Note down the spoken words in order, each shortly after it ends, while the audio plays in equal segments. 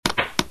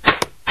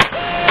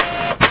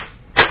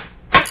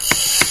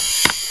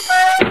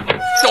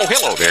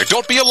Hello there.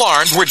 Don't be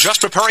alarmed. We're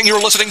just preparing your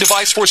listening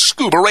device for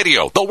Scuba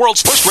Radio, the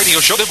world's first radio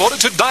show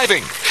devoted to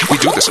diving. We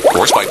do this, of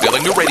course, by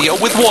filling the radio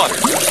with water.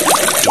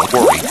 Don't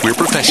worry, we're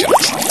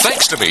professionals.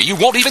 Thanks to me, you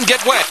won't even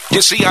get wet.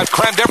 You see, I've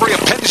crammed every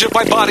appendage of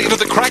my body into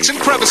the cracks and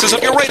crevices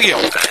of your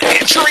radio,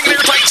 ensuring an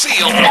airtight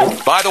seal.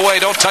 By the way,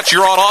 don't touch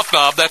your on-off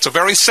knob. That's a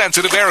very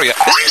sensitive area.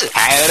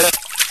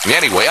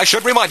 Anyway, I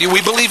should remind you,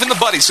 we believe in the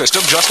buddy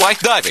system just like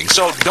diving,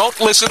 so don't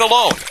listen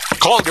alone.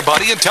 Call your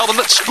buddy and tell them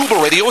that Scuba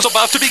Radio is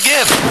about to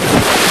begin.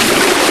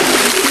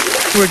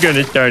 We're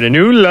gonna start a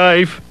new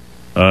life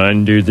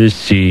under the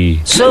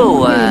sea.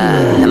 So,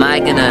 am I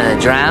gonna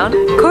drown?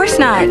 Of course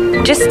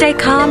not. Just stay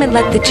calm and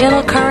let the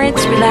gentle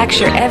currents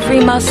relax your every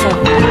muscle.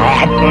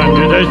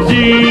 Under the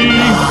sea,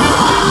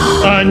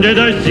 under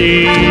the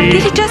sea.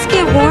 Did it just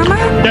get warmer?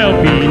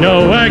 There'll be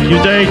no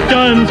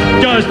accusations,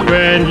 just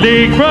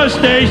friendly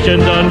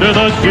crustaceans under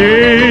the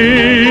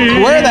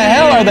sea. Where the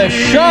hell are the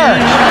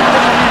sharks?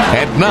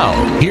 And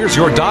now, here's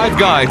your dive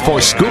guide for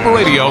Scuba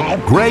Radio,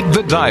 Greg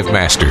the Dive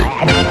Master.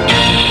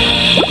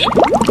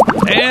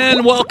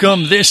 And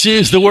welcome. This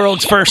is the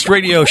world's first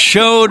radio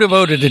show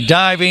devoted to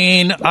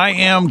diving. I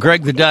am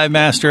Greg the Dive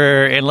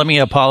Master, and let me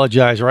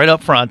apologize right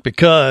up front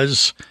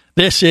because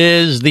this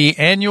is the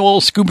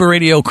annual Scuba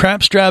Radio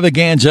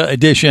Crapstravaganza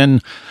edition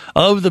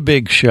of the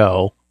big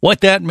show. What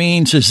that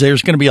means is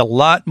there's going to be a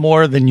lot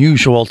more than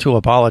usual to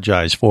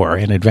apologize for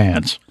in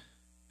advance.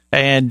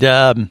 And,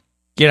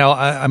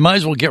 I might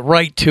as well get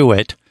right to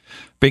it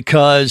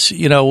because,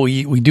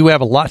 we do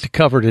have a lot to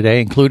cover today,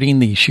 including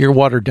the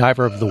Shearwater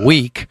Diver of the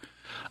Week.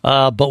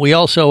 But we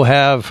also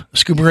have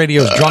Scuba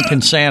Radio's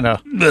Drunken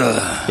Santa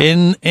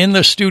in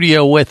the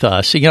studio with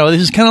us.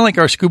 This is kind of like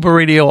our Scuba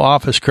Radio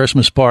office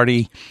Christmas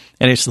party,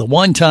 and it's the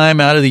one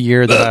time out of the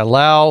year that I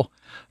allow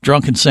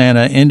Drunken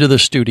Santa into the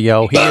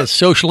studio. He is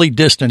socially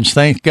distanced,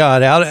 thank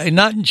God, out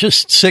not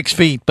just 6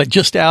 feet, but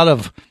just out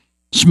of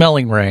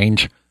smelling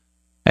range.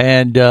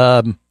 And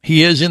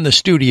he is in the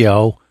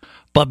studio,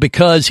 but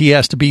because he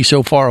has to be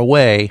so far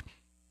away,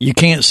 you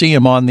can't see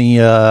him on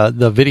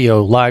the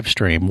video live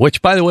stream,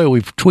 which, by the way,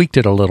 we've tweaked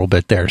it a little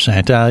bit there,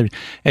 Santa.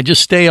 And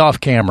just stay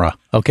off camera,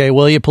 okay,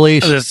 will you,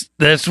 please?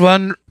 This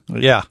one?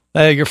 Yeah.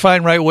 You're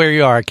fine right where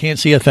you are. I can't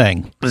see a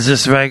thing. Is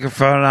this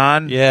microphone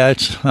on? Yeah,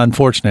 it's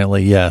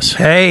unfortunately, yes.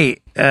 Hey,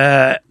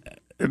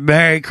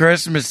 Merry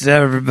Christmas to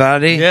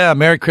everybody. Yeah,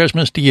 Merry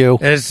Christmas to you.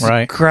 It's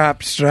right.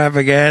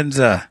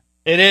 Crapstravaganza.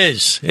 It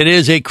is. It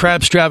is a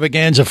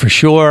Crapstravaganza for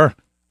sure.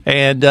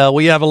 And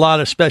we have a lot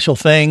of special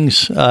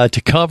things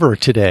to cover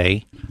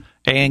today,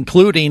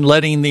 including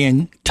letting the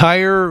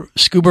entire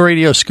Scuba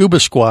Radio Scuba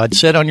Squad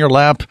sit on your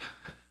lap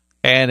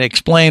and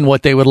explain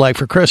what they would like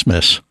for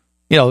Christmas.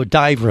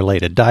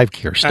 Dive-related, dive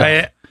gear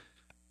stuff.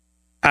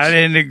 I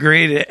didn't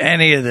agree to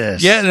any of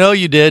this. Yeah, no,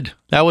 you did.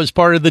 That was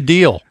part of the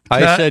deal.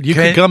 I said you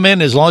could come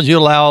in as long as you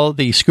allow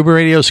the Scuba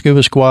Radio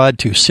Scuba Squad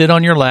to sit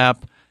on your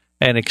lap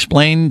and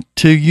explain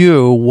to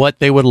you what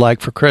they would like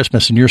for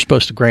Christmas, and you're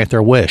supposed to grant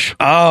their wish.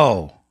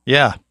 Oh.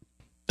 Yeah,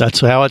 that's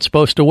how it's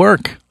supposed to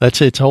work.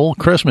 That's its whole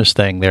Christmas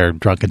thing there,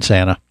 Drunken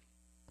Santa.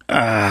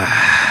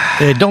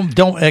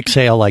 Don't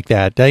exhale like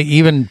that.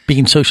 Even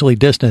being socially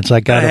distanced,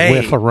 I got a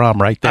whiff of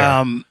rum right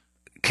there.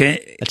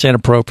 It's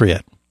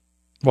inappropriate.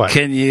 What?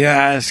 Can you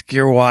ask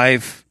your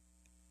wife?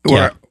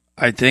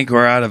 I think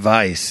we're out of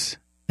ice.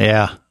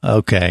 Yeah.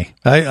 Okay.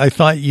 I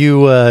thought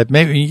you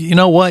maybe. You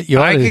know what?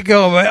 I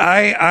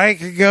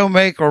could go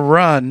make a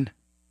run.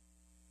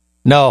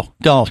 No,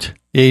 don't.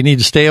 You need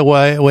to stay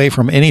away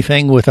from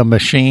anything with a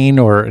machine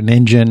or an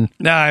engine.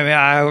 No, I mean,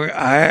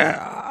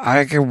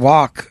 I can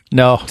walk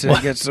to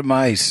get some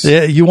ice.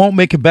 Yeah, you won't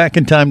make it back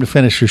in time to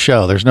finish your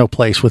show. There's no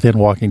place within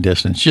walking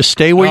distance. Just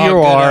stay where you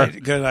are.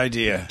 Good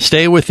idea.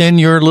 Stay within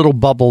your little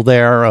bubble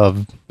there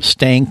of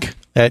stink,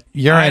 that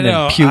urine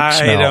and puke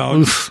smell. I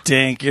don't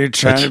stink. You're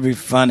trying to be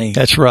funny.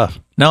 That's rough.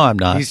 No, I'm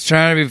not. He's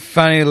trying to be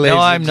funny, ladies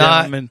and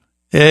gentlemen.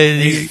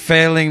 He's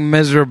failing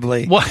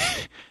miserably.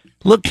 What?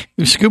 Look,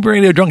 Scuba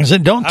Radio Drunken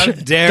Santa, don't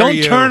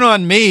turn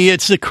on me.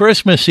 It's the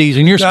Christmas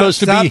season. You're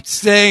supposed to be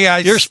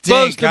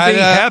supposed to be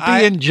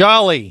happy and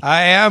jolly.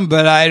 I am,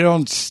 but I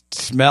don't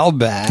smell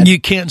bad. You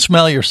can't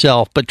smell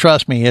yourself, but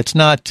trust me, it's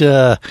not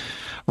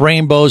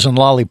rainbows and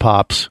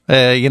lollipops.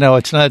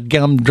 It's not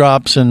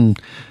gumdrops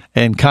and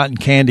cotton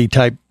candy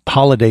type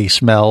holiday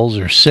smells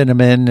or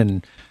cinnamon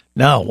and.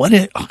 No,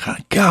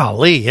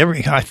 golly,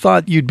 I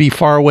thought you'd be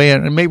far away,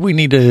 and maybe we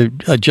need to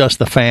adjust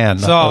the fan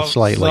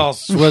slightly. It's all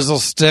swizzle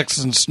sticks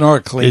and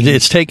snorkeling.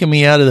 It's taking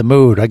me out of the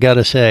mood, I got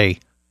to say.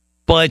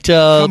 But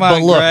come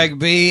on, look, Greg,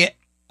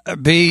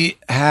 be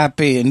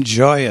happy and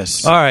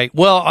joyous. All right,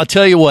 well, I'll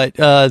tell you what,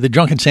 the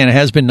Drunken Santa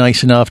has been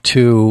nice enough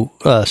to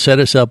set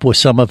us up with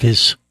some of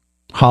his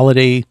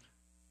holiday,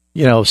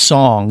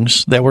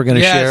 songs that we're going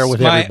to share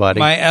with everybody.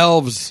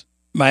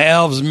 My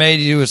elves made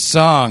you a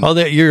song. Oh,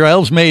 your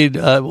elves made,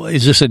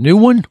 is this a new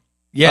one?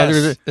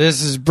 Yes,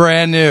 this is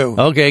brand new.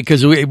 Okay,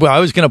 because I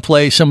was going to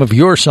play some of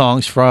your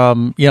songs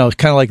from,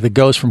 kind of like the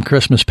Ghost from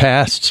Christmas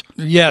Pasts.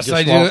 Yes,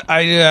 I do.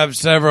 I do have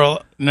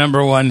several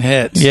number one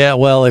hits. Yeah,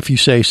 well, if you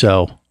say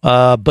so.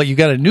 But you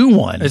got a new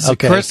one. It's a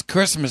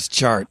Christmas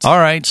chart. All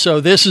right,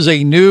 so this is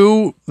a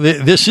new.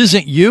 This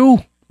isn't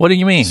you. What do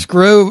you mean?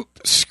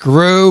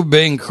 Screw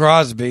Bing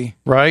Crosby.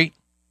 Right.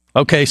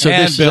 Okay, so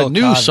And this Bill is a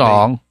new Cosby.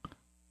 song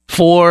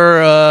for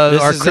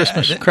our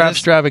Christmas crap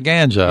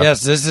extravaganza.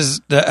 Yes, this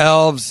is the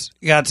elves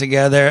got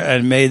together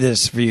and made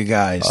this for you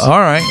guys. All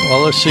right.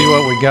 Well, let's see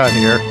what we got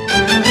here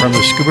from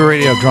the Scuba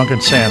Radio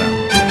Drunken Santa.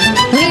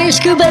 We're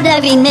scuba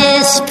diving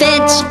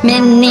misfits.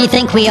 Many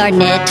think we are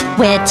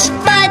nitwits,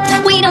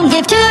 but we don't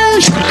give two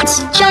shits.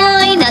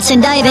 Join us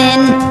and dive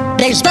in.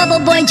 There's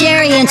Bubble Boy,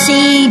 Jerry, and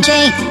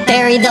CJ.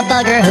 Barry the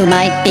bugger who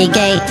might be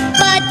gay,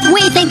 but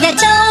we think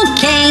that's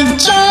okay.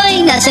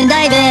 Join us and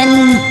dive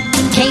in.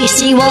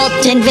 Casey,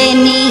 Walt, and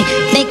Vinny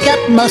make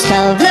up most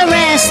of the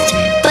rest.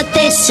 But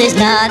this is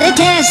not a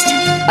test.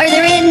 Are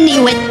there any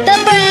with the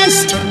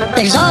breast?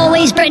 There's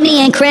always Brittany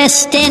and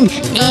Kristen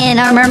in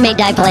our mermaid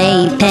dive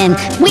playpen.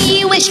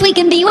 We wish we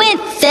can be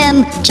with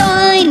them.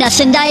 Join us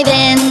and dive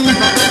in.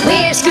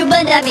 We're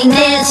scuba diving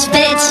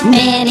misfits.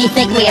 Many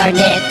think we are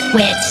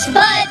nitwits,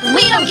 but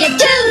we don't give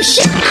two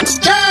shits.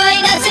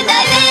 Join us and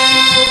dive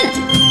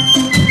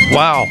in.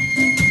 Wow.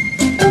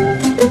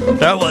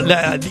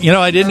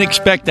 I didn't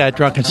expect that,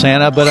 Drunken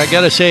Santa, but I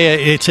got to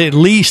say it's at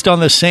least on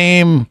the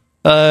same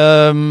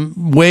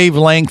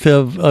wavelength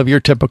of your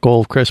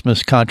typical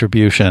Christmas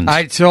contributions.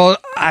 I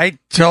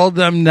told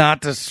them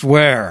not to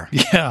swear.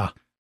 Yeah.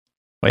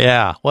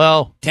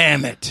 Well,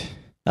 damn it.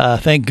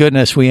 Thank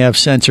goodness we have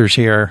censors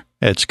here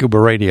at Scuba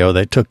Radio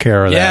that took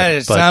care of that. Yeah,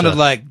 it sounded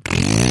like.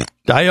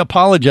 I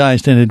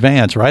apologized in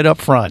advance, right up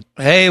front.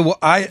 We're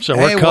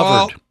covered.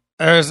 Walt,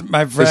 there's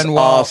my friend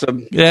Walt.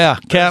 Awesome. Yeah,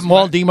 Captain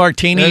Walt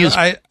DeMartini is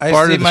I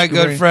part see of the my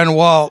Scuba good friend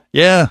Walt.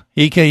 Yeah,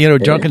 he can.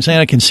 Drunken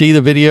Santa can see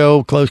the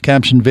video, closed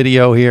caption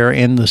video here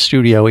in the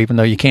studio, even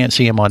though you can't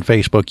see him on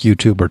Facebook,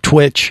 YouTube, or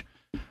Twitch.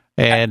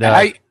 And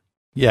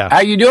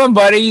how you doing,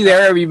 buddy?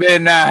 There, have you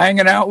been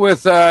hanging out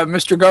with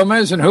Mr.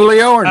 Gomez and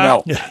Julio, or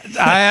no?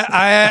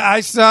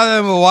 I saw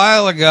them a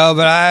while ago,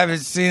 but I haven't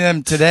seen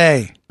them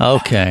today.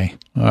 Okay,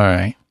 all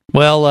right.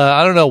 Well,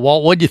 I don't know,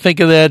 Walt. What do you think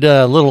of that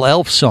little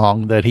elf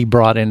song that he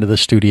brought into the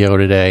studio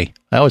today?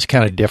 That was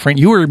kind of different.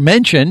 You were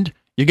mentioned.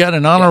 You got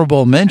an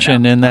honorable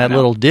mention in that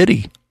little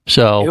ditty.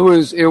 So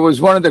it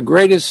was one of the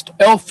greatest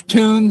elf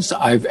tunes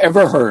I've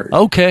ever heard.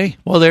 Okay,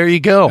 well there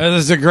you go. It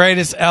is the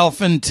greatest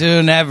elfin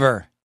tune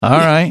ever. All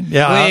right,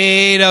 yeah.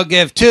 We don't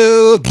give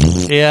two.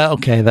 Yeah,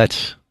 okay.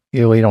 That's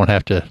we don't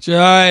have to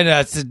join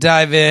us to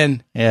dive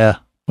in. Yeah,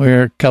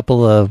 we're a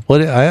couple of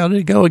how did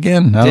it go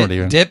again? I don't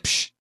even.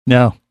 Dipsh.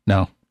 No.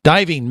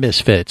 Diving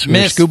misfits.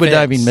 We're scuba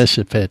diving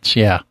misfits.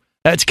 Yeah,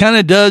 that kind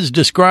of does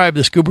describe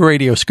the Scuba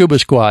Radio Scuba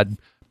Squad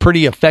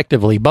pretty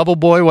effectively. Bubble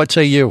Boy, what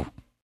say you?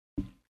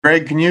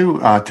 Greg, can you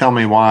tell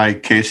me why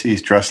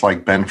Casey's dressed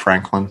like Ben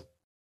Franklin?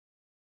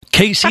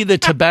 Casey the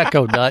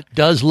tobacco nut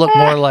does look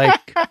more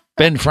like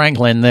Ben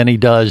Franklin than he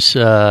does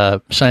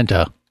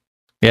Santa.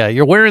 Yeah,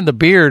 you're wearing the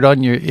beard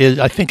on your.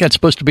 I think that's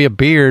supposed to be a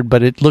beard,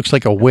 but it looks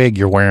like a wig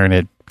you're wearing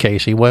it,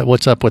 Casey.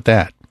 What's up with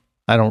that?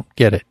 I don't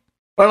get it.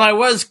 Well, I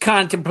was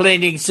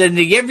contemplating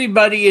sending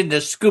everybody in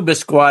the Scuba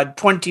Squad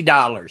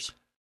 $20.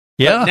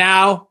 Yeah. But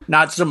now,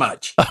 not so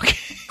much.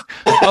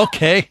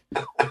 Okay.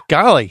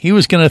 Golly, he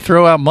was going to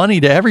throw out money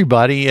to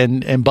everybody,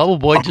 and Bubble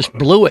Boy just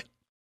blew it.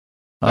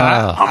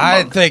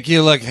 I think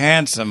you look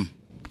handsome.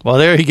 Well,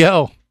 there you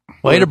go.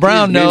 Way to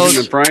brown nose.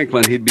 Benjamin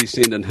Franklin, he'd be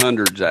sending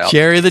hundreds out.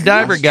 Jerry the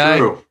Diver guy.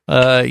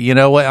 You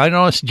know what? I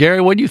don't know,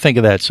 Jerry, what do you think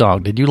of that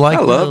song? Did you like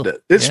it? I loved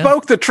it. It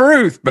spoke the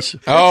truth.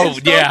 I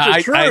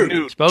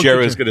knew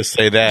Jerry was going to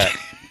say that.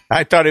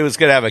 I thought he was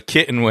going to have a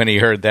kitten when he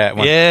heard that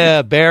one.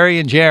 Yeah, Barry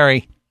and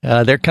Jerry.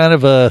 They're kind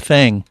of a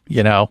thing,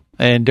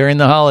 and during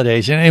the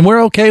holidays. And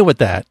we're okay with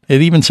that.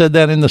 It even said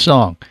that in the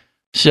song.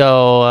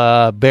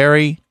 So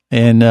Barry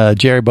and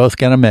Jerry both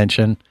got a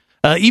mention.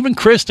 Even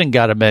Kristen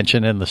got a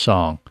mention in the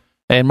song.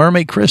 And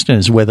Mermaid Kristen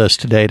is with us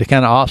today to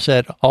kind of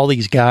offset all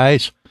these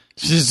guys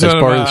as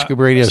part of the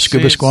Scuba Radio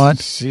Scuba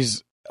Squad.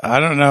 I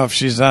don't know if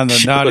she's on the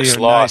naughty or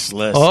nice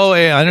list. Oh,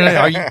 yeah. I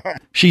don't know.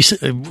 She's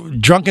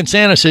Drunken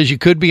Santa says you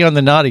could be on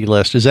the naughty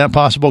list. Is that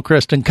possible,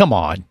 Kristen? Come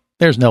on.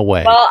 There's no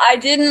way. Well, I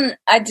didn't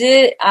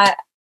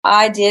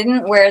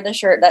wear the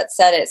shirt that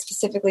said it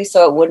specifically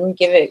so it wouldn't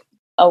give it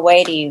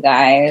away to you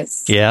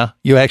guys. Yeah.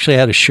 You actually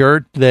had a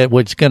shirt that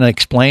was going to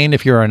explain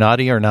if you're a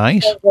naughty or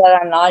nice? That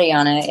I'm naughty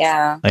on it,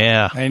 yeah.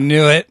 Yeah. I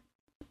knew it.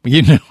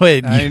 You knew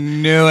it. I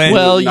knew it.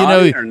 Well,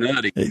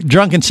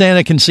 Drunken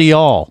Santa can see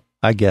all,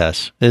 I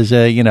guess.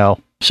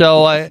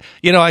 So I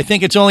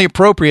think it's only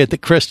appropriate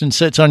that Kristen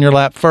sits on your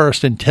lap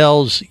first and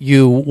tells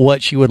you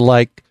what she would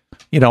like,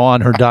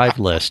 on her dive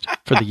list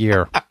for the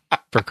year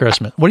for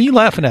Christmas. What are you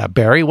laughing at,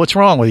 Barry? What's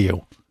wrong with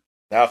you?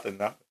 Nothing.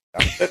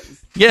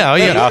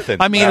 Yeah. Nothing.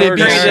 I mean, Barry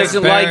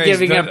doesn't like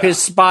giving up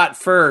his spot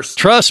first.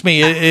 Trust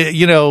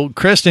me,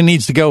 Kristen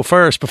needs to go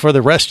first before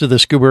the rest of the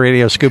Scuba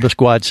Radio Scuba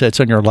Squad sits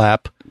on your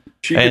lap.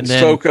 She could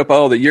soak up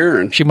all the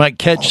urine. She might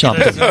catch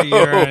something.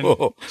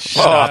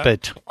 Stop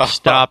it.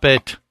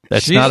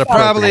 That's She's not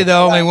appropriate. probably the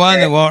only one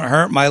that won't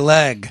hurt my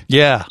leg.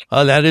 Yeah,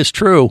 that is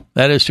true.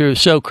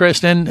 So,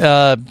 Kristen,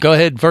 go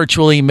ahead,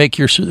 virtually make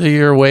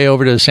your way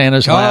over to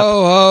Santa's lap.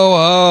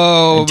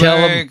 Oh,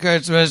 Merry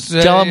Christmas.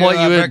 Tell him what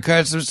you would.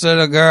 Christmas,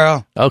 little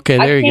girl. Okay,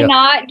 there you go. I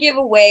cannot give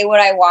away what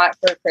I want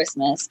for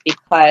Christmas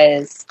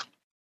because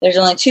there's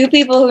only 2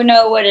 people who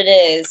know what it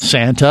is.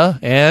 Santa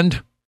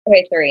and...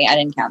 Okay, 3. I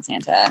didn't count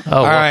Santa.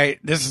 All right.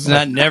 This is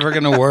never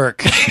going to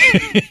work.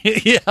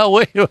 Yeah,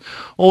 wait a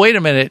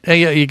minute.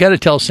 You got to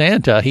tell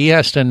Santa. He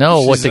has to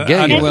know what to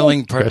get you.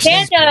 Unwilling person.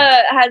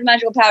 Santa has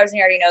magical powers and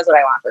he already knows what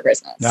I want for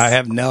Christmas. I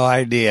have no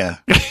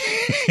idea.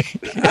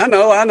 I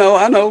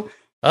know.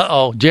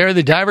 Uh-oh. Jerry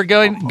the Diver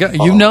going?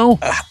 You know?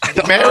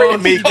 Marry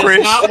me, Chris.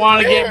 Does not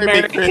want to get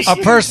married. A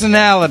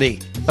personality.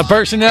 A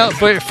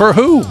personality? For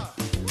who?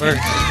 For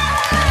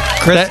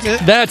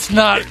That's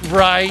not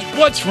right.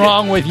 What's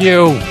wrong with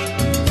you?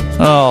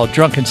 Oh,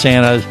 drunken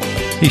Santa.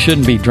 He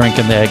shouldn't be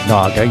drinking the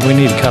eggnog. We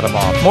need to cut him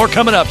off. More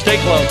coming up. Stay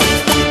close.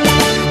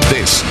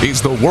 This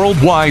is the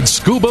Worldwide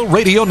Scuba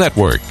Radio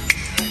Network.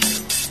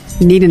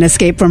 Need an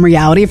escape from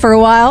reality for a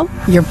while?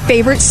 Your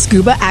favorite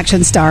scuba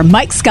action star,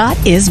 Mike Scott,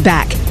 is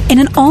back in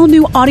an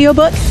all-new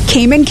audiobook,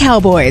 Cayman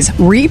Cowboys,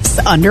 Reefs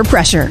Under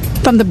Pressure.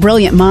 From the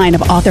brilliant mind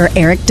of author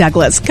Eric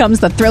Douglas comes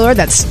the thriller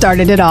that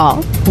started it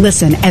all.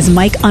 Listen as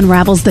Mike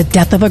unravels the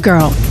death of a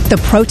girl, the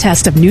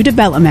protest of new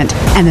development,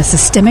 and the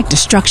systemic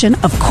destruction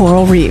of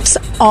coral reefs,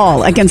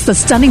 all against the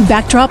stunning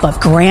backdrop of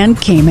Grand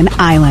Cayman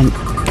Island.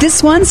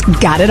 This one's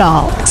got it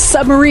all.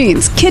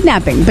 Submarines,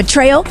 kidnapping,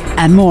 betrayal,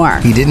 and more.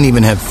 He didn't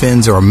even have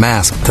fins or a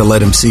mask to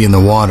let him see in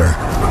the water.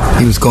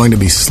 He was going to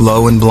be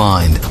slow and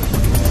blind.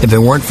 If it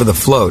weren't for the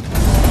float,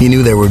 he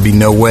knew there would be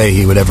no way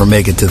he would ever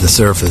make it to the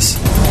surface.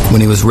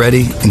 When he was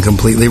ready and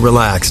completely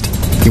relaxed,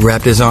 he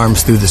wrapped his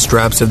arms through the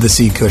straps of the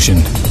sea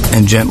cushion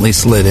and gently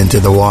slid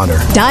into the water.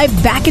 Dive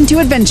back into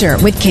adventure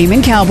with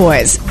Cayman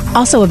Cowboys.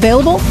 Also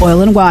available,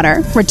 Oil and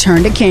Water,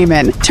 Return to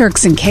Cayman,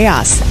 Turks and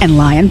Chaos, and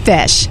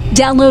Lionfish.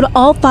 Download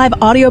all 5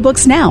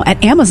 audiobooks now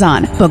at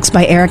Amazon,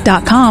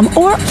 booksbyeric.com,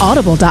 or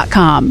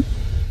audible.com.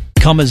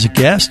 Come as a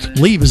guest,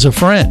 leave as a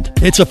friend.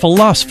 It's a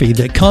philosophy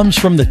that comes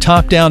from the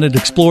top down at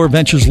Explorer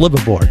Ventures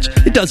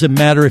liveaboards. It doesn't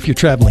matter if you're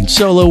traveling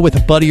solo, with a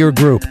buddy, or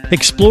group.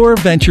 Explorer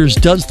Ventures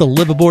does the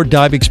liveaboard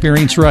dive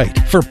experience right.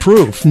 For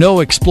proof,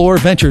 know Explorer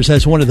Ventures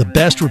has one of the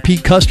best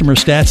repeat customer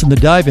stats in the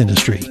dive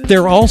industry.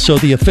 They're also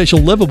the official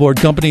liveaboard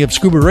company of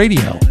Scuba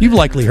Radio. You've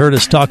likely heard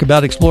us talk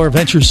about Explorer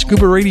Ventures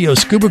Scuba Radio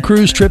scuba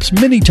cruise trips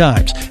many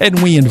times,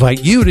 and we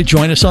invite you to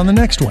join us on the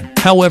next one.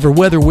 However,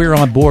 whether we're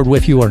on board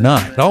with you or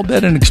not, I'll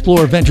bet an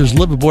Explorer Ventures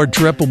liveaboard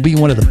trip will be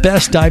one of the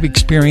best dive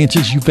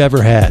experiences you've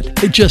ever had.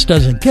 It just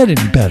doesn't get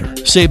any better.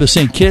 Saba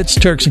St. Kitts,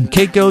 Turks and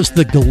Caicos,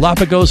 the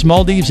Galapagos,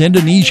 Maldives,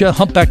 Indonesia,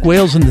 humpback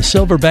whales, and the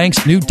Silver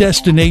Banks, new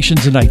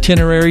destinations and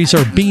itineraries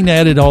are being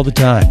added all the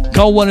time.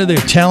 Call one of their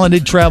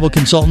talented travel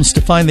consultants to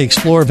find the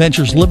Explorer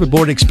Ventures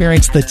liveaboard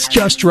experience that's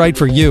just right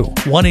for you.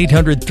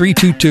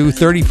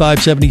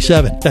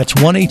 1-800-322-3577. That's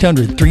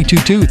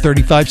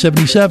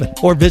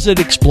 1-800-322-3577. Or visit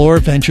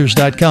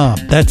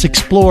explorerventures.com. That's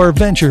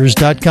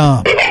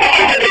explorerventures.com.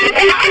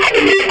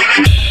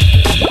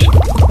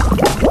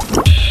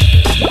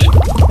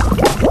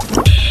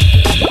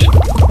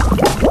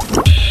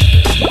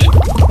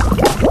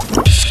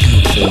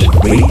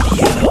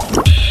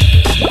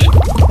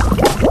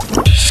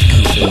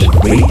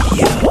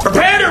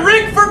 Prepare to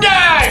rig for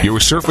dive! Your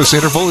surface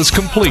interval is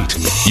complete.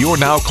 You're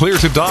now clear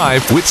to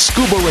dive with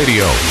Scuba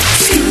Radio.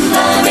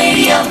 Scuba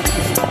Radio.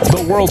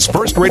 The world's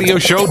first radio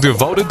show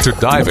devoted to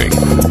diving.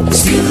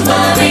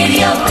 Scuba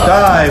Radio.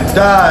 Dive,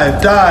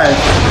 dive, dive.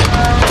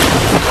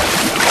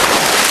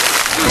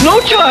 No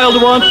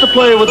child wants to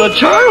play with a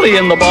Charlie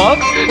in the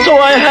box, so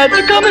I had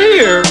to come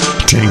here.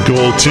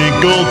 Tinkle,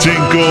 tinkle,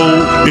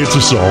 tinkle, it's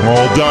a song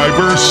all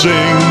divers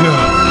sing.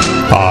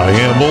 I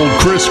am old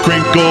Kris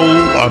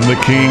Kringle, I'm the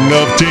king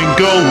of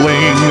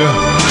tinkling.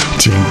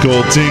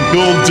 Tinkle,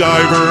 tinkle,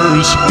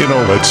 divers, in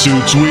our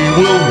wetsuits we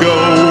will go.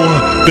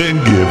 Then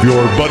give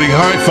your buddy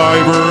high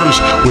fivers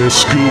with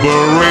Scuba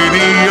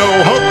Radio.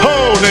 Ho, ho!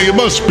 Now you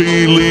must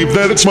believe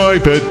that it's my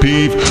pet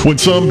peeve when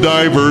some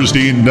divers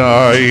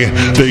deny.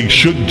 They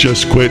should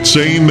just quit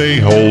saying they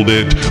hold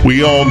it.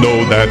 We all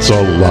know that's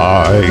a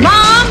lie.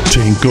 Mom!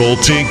 Tinkle,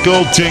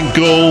 tinkle,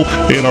 tinkle,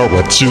 in our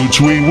wetsuits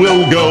we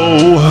will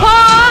go.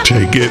 Mom!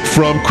 Take it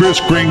from Kris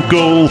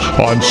Kringle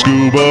on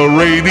Scuba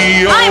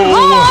Radio. I'm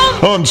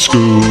home! On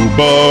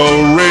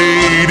Scuba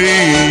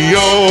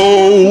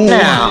Radio.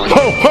 Now,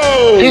 ho,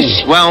 ho!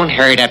 This won't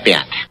hurt a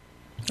bit.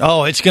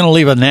 Oh, it's going to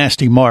leave a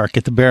nasty mark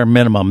at the bare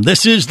minimum.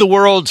 This is the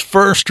world's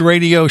first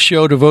radio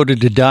show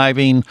devoted to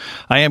diving.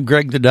 I am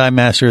Greg the Dive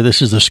Master.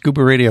 This is the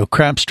Scuba Radio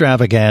Crap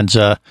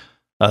Stravaganza.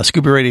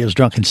 Scuba Radio's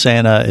Drunken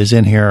Santa is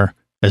in here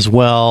as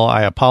well.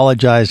 I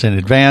apologize in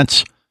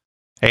advance.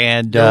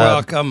 And You're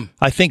welcome.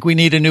 I think we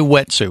need a new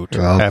wetsuit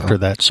after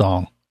that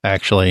song,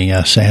 actually,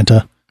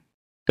 Santa.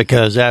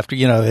 Because after,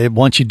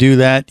 once you do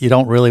that, you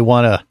don't really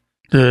want to.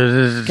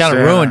 Kind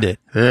of ruined it.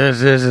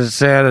 This is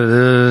Santa. This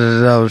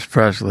is Elvis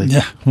Presley.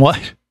 Yeah.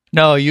 What?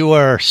 No, you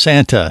are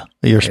Santa.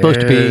 You're supposed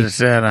to be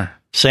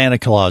Santa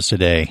Claus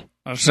today.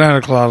 I'm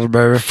Santa Claus,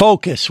 baby.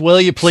 Focus,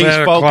 will you please?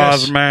 Santa focus,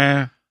 Claus,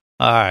 man.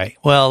 All right.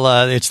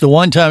 Well, it's the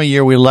one time a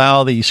year we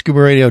allow the Scuba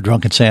Radio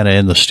Drunken Santa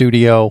in the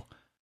studio.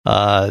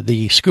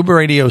 The Scuba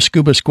Radio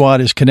Scuba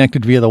Squad is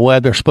connected via the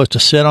web. They're supposed to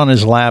sit on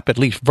his lap, at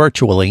least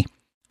virtually,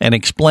 and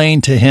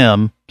explain to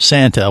him,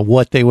 Santa,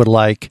 what they would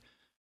like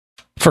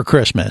for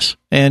Christmas.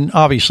 And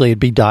obviously it'd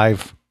be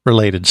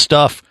dive-related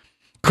stuff.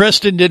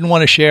 Kristen didn't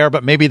want to share,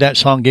 but maybe that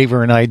song gave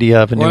her an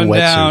idea of a new wetsuit. 1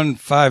 down,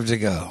 5 to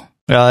go.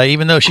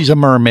 Even though she's a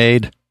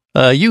mermaid,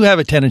 you have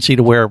a tendency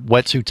to wear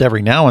wetsuits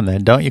every now and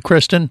then, don't you,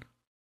 Kristen?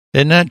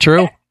 Isn't that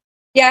true?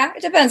 Yeah,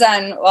 it depends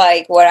on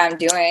what I'm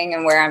doing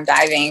and where I'm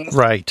diving.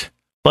 Right.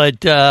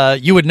 But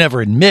you would never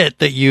admit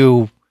that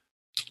you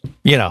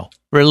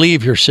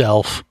relieve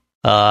yourself,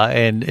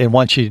 and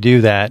once you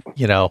do that,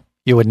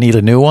 you would need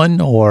a new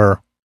one,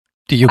 or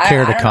do you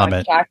care to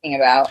comment? Know what you're talking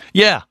about.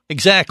 Yeah,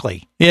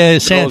 exactly. Yeah,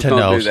 Santa Don't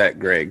knows. do that,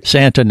 Greg.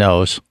 Santa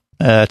knows.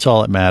 That's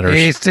all that matters.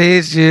 He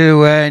sees you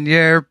when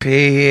you're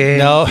peeing.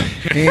 No.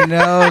 He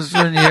knows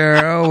when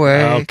you're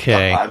awake.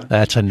 Okay,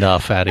 that's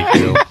enough out of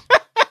you.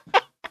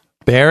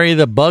 Barry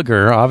the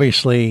Bugger,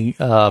 obviously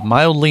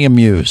mildly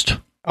amused.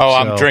 Oh,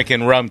 I'm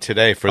drinking rum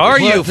today for Are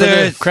you for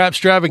the crap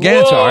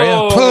extravaganza, are you?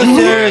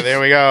 Yeah,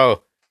 there we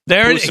go.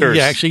 There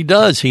he actually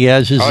does. He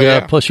has his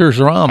Pusser's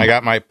rum. I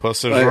got my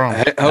Pusser's rum.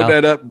 Hold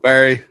that up,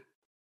 Barry.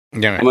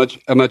 Yeah.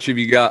 How much have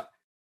you got?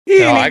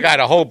 No, I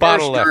got a whole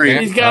bottle left.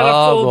 Man. He's got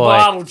a full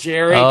bottle,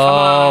 Jerry. Come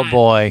on. Oh,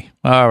 boy.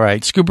 All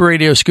right. Scuba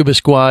Radio, Scuba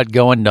Squad,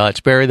 going nuts.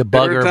 Barry the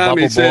Bugger, Every time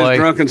Bubble he says Boy.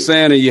 Drunken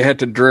Santa, you have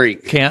to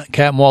drink.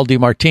 Captain Walt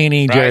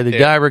DiMartini, Jerry the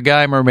Diver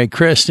Guy, Mermaid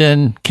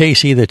Kristen,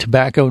 Casey the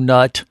Tobacco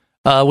Nut.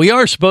 We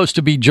are supposed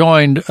to be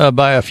joined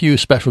by a few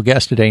special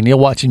guests today. Neil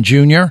Watson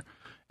Jr.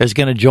 is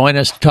going to join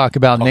us to talk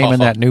about naming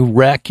that new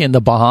wreck in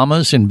the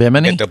Bahamas in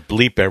Bimini. Get to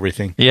bleep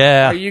everything.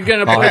 Yeah. Are you going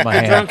to put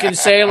the drunken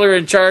sailor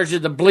in charge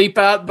of the bleep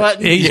out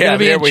button? He's going to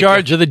be in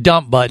charge of the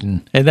dump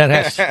button, and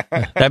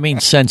that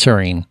means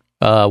censoring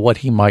what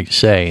he might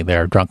say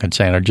there, Drunken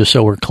Santa, just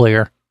so we're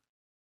clear.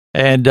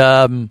 And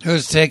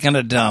who's taking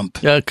a dump?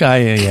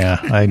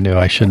 I knew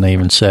I shouldn't have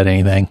even said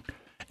anything.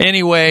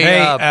 Anyway,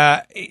 hey,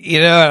 I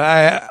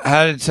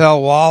had to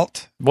tell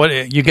Walt.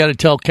 What you got to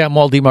tell Captain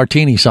Walt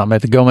DiMartini something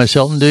at the Gomez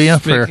Hilton, do you?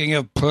 Speaking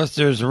of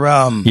Pusser's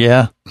rum.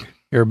 Yeah,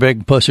 you're a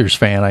big Pussers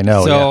fan, I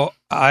know. So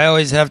I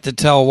always have to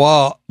tell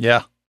Walt.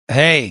 Yeah.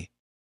 Hey,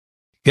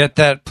 get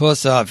that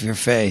puss off your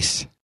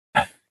face.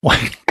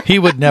 He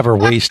would never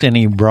waste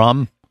any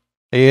rum.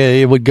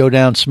 It would go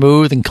down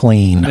smooth and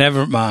clean.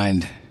 Never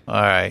mind. All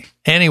right.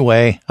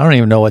 Anyway, I don't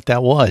even know what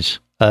that was.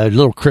 A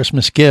little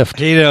Christmas gift.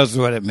 He knows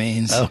what it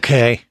means.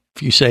 Okay,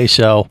 if you say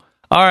so.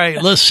 All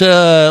right, let's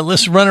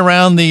run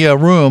around the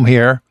room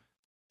here,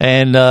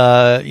 and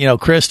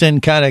Kristen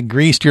kind of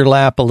greased your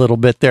lap a little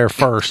bit there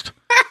first.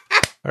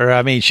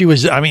 She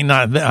was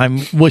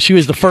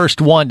the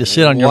first one to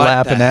sit on your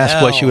lap and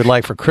ask what she would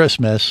like for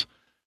Christmas.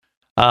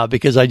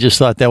 Because I just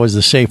thought that was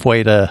the safe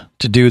way to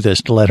do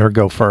this, to let her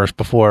go first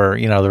before,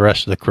 the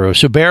rest of the crew.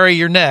 So, Barry,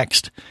 you're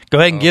next. Go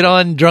ahead and get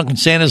on Drunken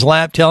Santa's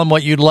lap. Tell him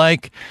what you'd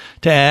like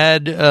to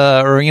add,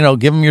 or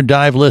give him your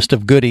dive list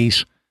of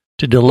goodies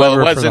to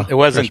deliver. Well, it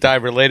wasn't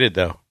dive related,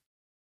 though.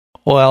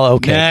 Well,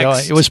 okay.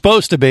 It was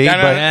supposed to be.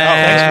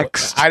 I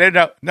didn't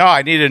know. No,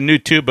 I need a new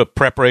tube of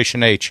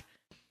Preparation H.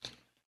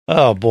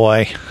 Oh,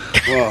 boy.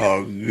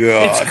 Oh, God.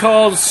 It's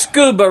called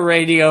Scuba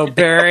Radio,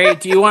 Barry.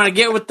 Do you want to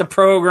get with the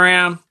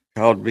program?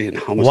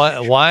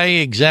 Why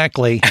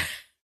exactly?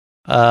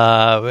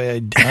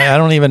 I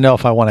don't even know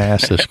if I want to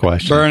ask this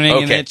question.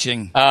 Burning and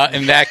itching.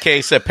 In that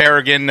case,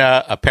 Peregrine.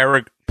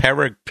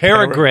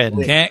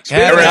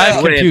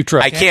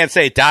 Computra. I can't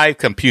say dive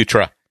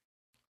Computra.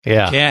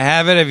 Yeah. Can't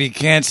have it if you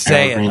can't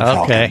say it.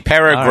 Okay.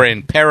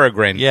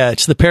 Peregrine. Yeah,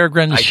 it's the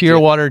Peregrine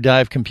Shearwater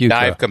Dive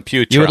Computra.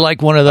 You would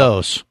like one of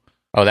those.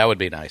 Oh, that would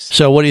be nice.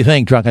 So what do you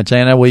think, Drunken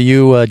Santa? Will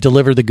you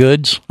deliver the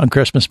goods on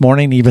Christmas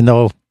morning, even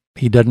though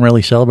he doesn't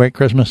really celebrate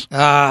Christmas?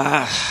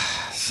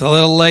 It's a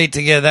little late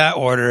to get that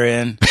order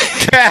in.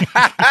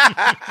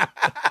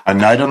 A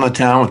Night on the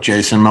Town with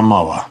Jason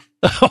Momoa.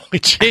 Oh,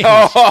 jeez.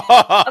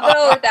 I'll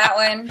go with that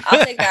one.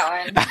 I'll take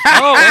that one.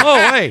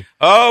 Hey.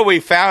 Oh,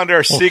 we found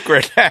our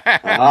secret.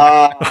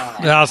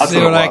 I'll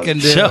see what I can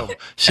do.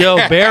 So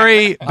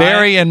Barry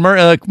and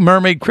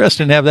Mermaid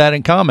Kristen have that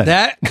in common.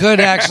 That could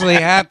actually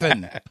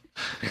happen.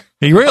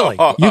 Really?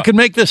 You can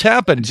make this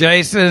happen.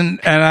 Jason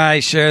and I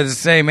share the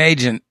same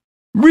agent.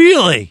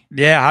 Really?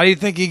 Yeah. How do you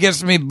think he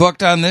gets me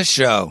booked on this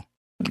show?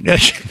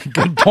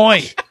 Good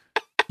point.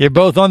 You're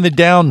both on the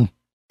downturn,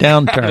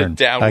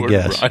 I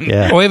guess. Run.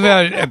 Yeah. We've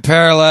had a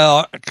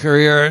parallel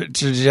career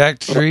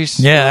trajectories.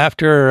 Yeah.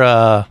 After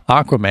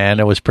Aquaman,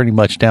 it was pretty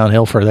much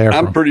downhill for there.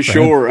 I'm pretty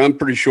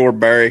sure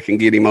Barry can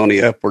get him on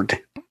the upward.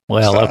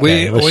 Well,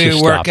 okay.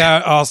 We work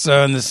out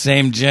also in the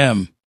same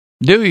gym.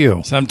 Do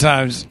you?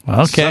 Sometimes.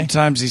 Okay.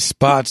 Sometimes he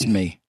spots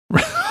me.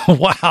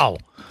 Wow.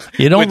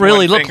 You don't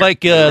really look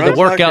like the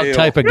workout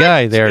type of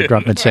guy there,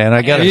 Drunken Santa.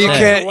 I got to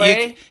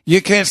say.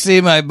 You can't see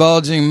my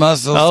bulging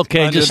muscles.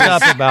 Okay, just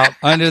stop about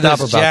under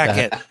this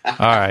jacket. That.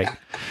 All right.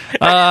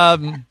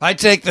 I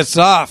take this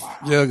off.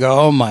 You'll go,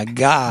 oh my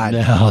God.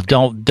 No,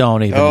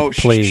 don't even,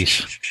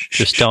 please.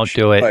 Just don't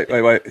do it.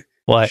 Wait.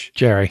 What,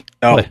 Jerry?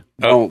 No, What?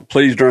 don't,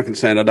 please, Drunken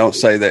Santa, don't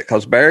say that,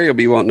 because Barry will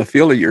be wanting to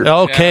feel your...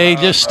 Okay,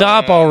 just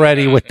stop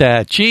already with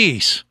that.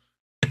 Jeez.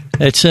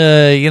 It's,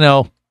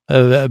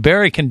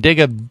 Barry can dig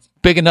a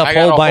big enough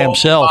hole by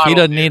himself. He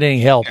doesn't need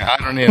any help. Yeah,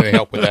 I don't need any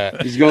help with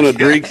that. He's going to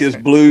drink his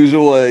blues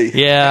away.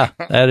 Yeah,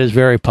 that is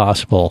very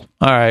possible.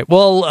 All right.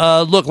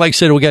 Well, look, like I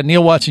said, we got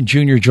Neil Watson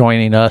Jr.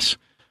 joining us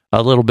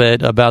a little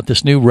bit about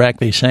this new wreck.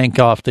 They sank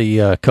off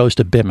the coast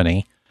of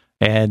Bimini,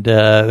 and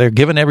they're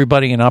giving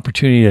everybody an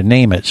opportunity to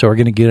name it. So we're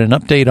going to get an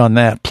update on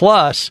that.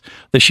 Plus,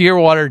 the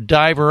Shearwater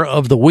Diver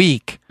of the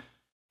Week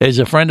is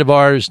a friend of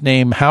ours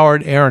named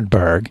Howard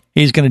Ehrenberg.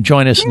 He's going to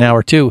join us in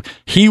hour 2.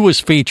 He was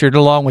featured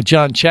along with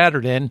John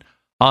Chatterton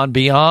on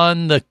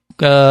Beyond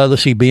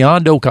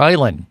Oak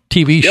Island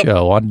TV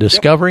show on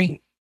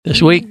Discovery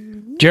this week.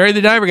 Jerry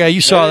the Diver Guy,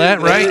 you saw that,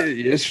 right?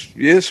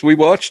 Yes, we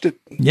watched it.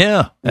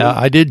 Yeah,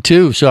 I did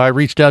too. So I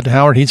reached out to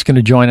Howard. He's going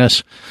to join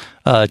us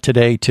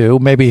today too.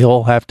 Maybe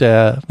he'll have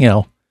to,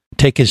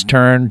 take his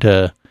turn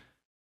to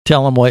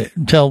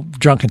tell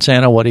Drunken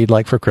Santa what he'd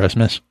like for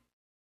Christmas.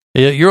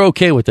 You're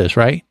okay with this,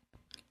 right?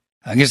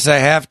 I guess I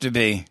have to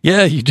be.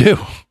 Yeah, you do.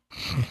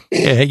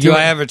 Yeah, do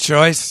I have a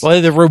choice? Well,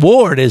 the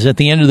reward is at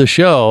the end of the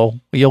show,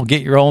 you'll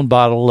get your own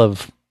bottle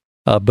of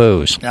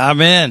booze.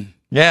 I'm in.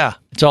 Yeah,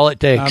 it's all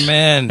it takes. I'm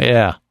in.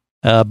 Yeah,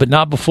 but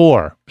not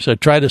before. So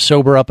try to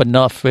sober up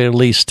enough at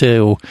least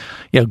to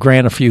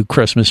grant a few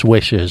Christmas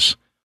wishes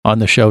on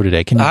the show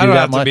today. Can you do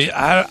that much?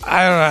 I don't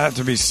have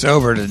to be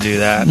sober to do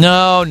that.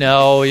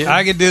 No.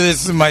 I can do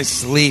this in my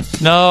sleep.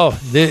 No,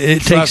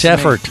 it takes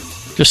effort.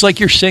 Just like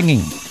your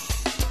singing.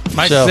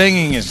 My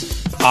singing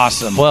is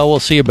awesome. Well,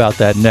 we'll see about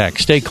that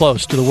next. Stay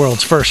close to the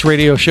world's first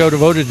radio show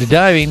devoted to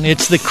diving.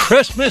 It's the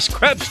Christmas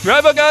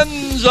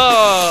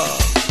Crapstravaganza.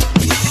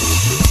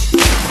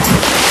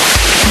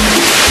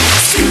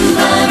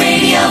 Scuba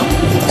Radio.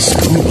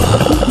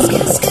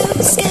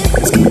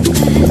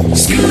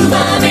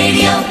 Scuba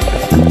Radio.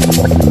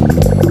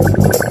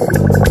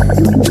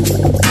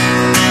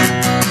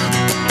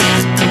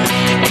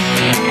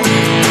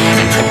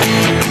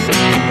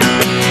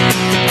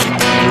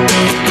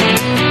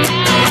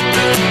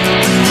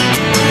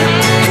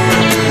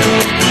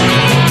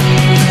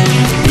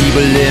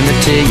 Let me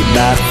tell you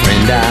about a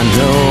friend I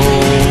know.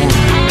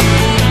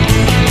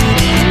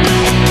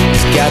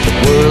 He's got the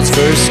world's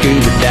first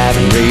scuba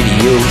diving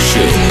radio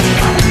show.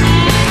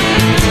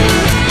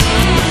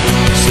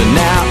 So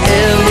now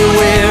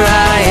everywhere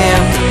I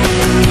am,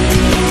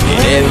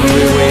 and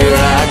everywhere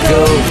I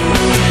go,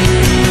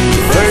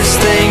 the first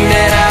thing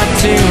that I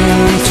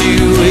tune to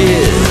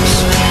is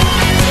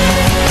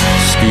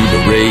Scuba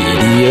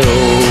Radio.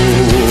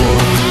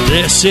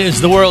 This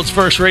is the world's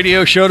first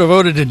radio show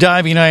devoted to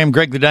diving. I am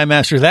Greg the Dive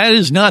Master. That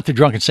is not the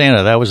Drunken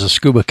Santa. That was a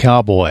Scuba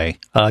Cowboy.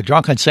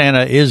 Drunken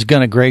Santa is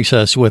going to grace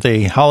us with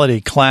a holiday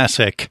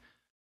classic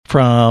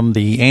from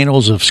the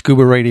Annals of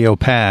Scuba Radio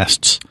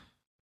Pasts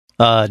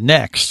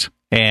next.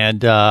 And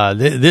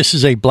this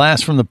is a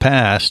blast from the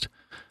past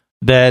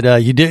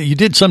that you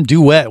did some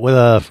duet with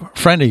a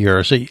friend of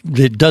yours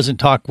that doesn't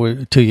talk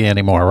to you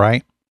anymore,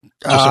 right?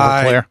 Just so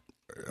we're clear.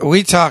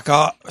 We talk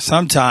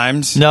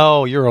sometimes.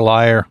 No, you're a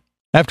liar.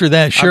 After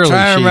that, surely I'm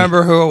trying to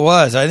remember who it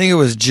was. I think it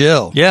was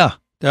Jill. Yeah.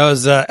 That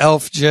was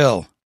Elf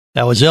Jill.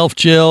 That was Elf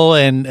Jill,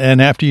 and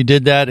after you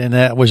did that and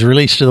that was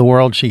released to the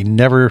world, she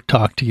never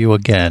talked to you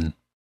again.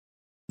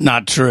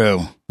 Not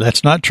true.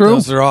 That's not true?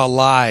 Those are all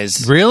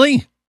lies.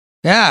 Really?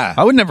 Yeah.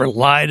 I would never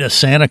lie to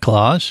Santa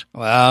Claus.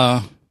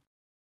 Well,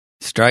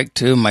 strike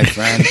two, my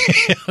friend.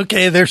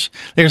 Okay, there's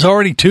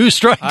already 2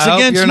 strikes I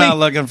against hope you're me. not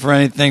looking for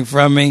anything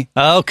from me.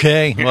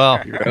 Okay,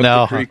 well, You're up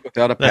no. the creek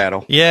without a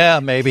paddle. Yeah,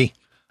 maybe.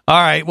 All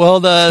right,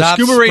 well, the Stop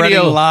Scuba Radio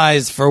spreading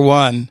lies for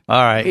one.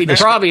 All right. He'd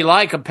probably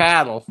like a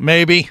paddle.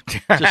 Maybe.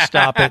 Just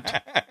stop it.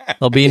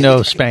 There'll be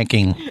no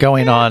spanking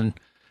going on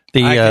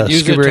the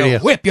Scuba Radio.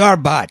 Whip your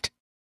butt.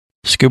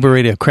 Scuba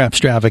Radio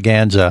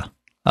Crapstravaganza.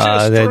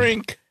 Just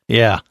drink.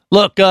 Yeah.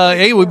 Look,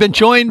 hey, we've been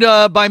joined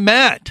by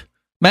Matt.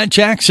 Matt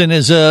Jackson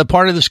is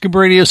part of the Scuba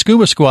Radio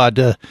Scuba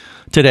Squad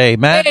today.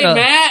 Matt. Hey,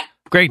 Matt.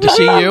 Great to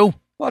see you.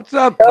 What's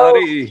up,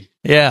 buddy?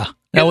 Yeah.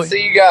 Good to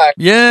see you guys.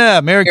 Yeah.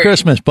 Merry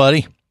Christmas,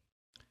 buddy.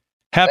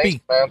 Thanks,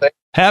 man.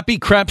 Happy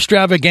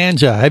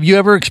Crapstravaganza. Have you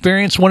ever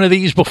experienced one of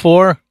these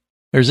before?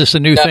 Or is this a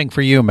new thing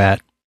for you,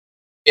 Matt?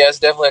 Yeah, it's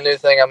definitely a new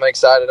thing. I'm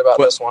excited about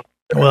this one.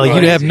 Well,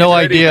 you have no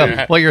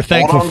idea what you're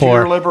thankful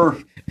for.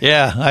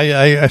 Yeah,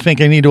 I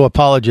think I need to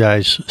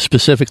apologize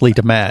specifically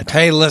to Matt.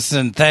 Hey,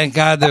 listen, thank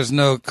God there's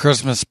no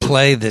Christmas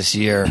play this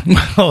year.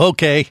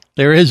 Okay,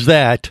 there is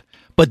that.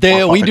 But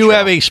we do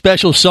have a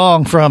special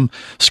song from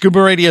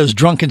Scuba Radio's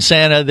Drunken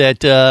Santa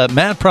that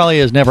Matt probably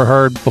has never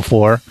heard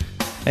before,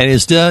 and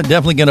is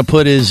definitely going to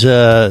put his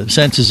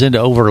senses into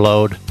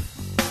overload,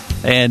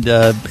 and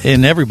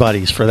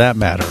everybody's for that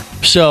matter.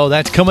 So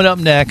that's coming up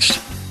next,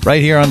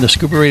 right here on the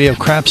Scuba Radio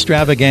Crap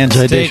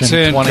Stravaganza Edition.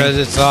 Stay tuned, because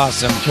it's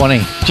awesome.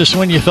 20. Just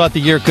when you thought the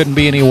year couldn't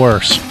be any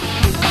worse.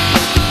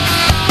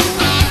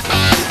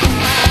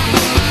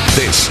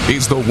 This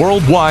is the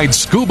Worldwide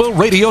Scuba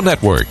Radio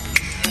Network.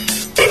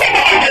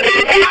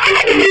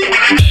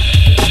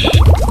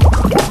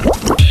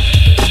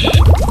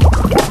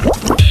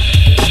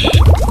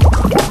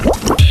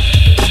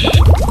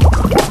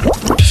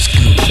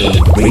 Scuba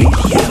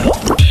Radio.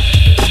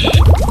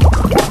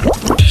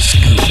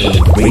 Scuba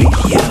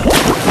Radio.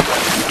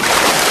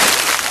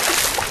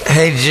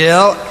 Hey,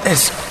 Jill,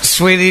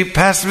 sweetie,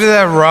 pass me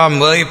that rum,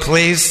 will you,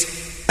 please?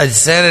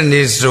 Santa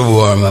needs to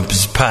warm up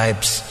his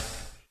pipes.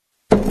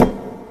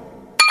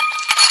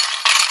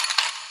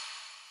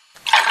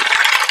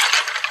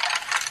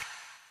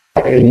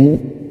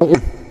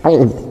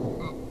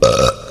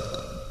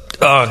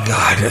 Oh,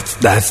 God,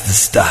 that's the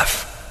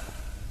stuff.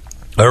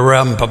 A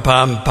rum pa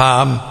pum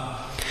pum.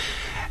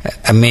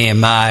 Me and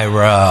my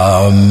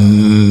rum.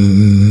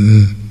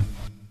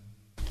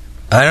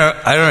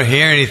 I don't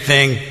hear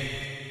anything.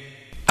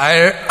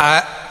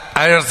 I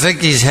don't think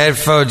these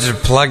headphones are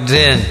plugged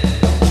in.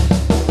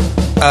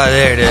 Oh,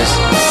 there it is.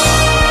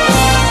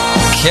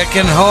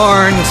 Kicking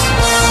horns.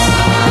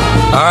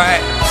 All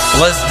right,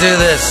 let's do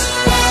this.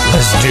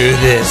 Let's do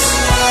this.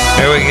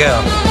 Here we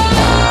go.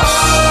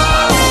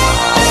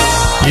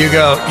 You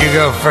go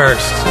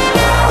first.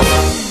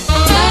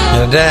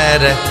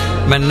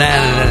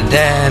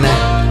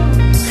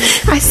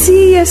 I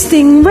see a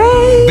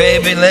stingray.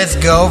 Baby, let's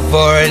go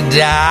for a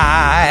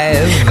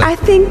dive. I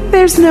think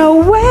there's no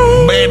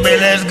way. Baby,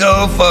 let's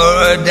go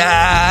for a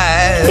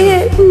dive.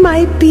 It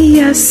might be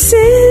a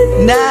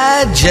sin.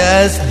 Not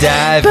just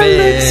dive but in.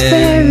 looks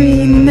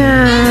very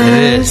nice.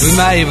 It is. We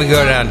might even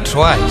go down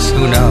twice.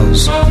 Who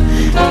knows?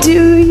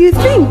 Do you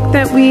think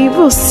that we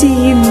will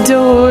see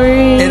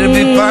Dory? It'll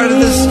be part of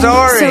the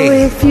story. So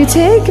if you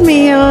take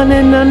me on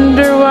an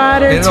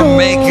underwater It'll tour,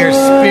 make your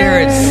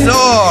spirit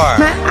soar.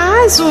 my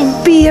eyes will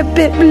be a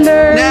bit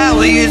blurry. Now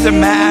we'll use a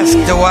mask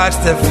to watch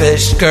the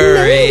fish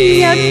scurry.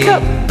 Maybe a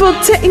couple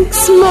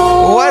tanks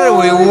more. What are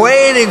we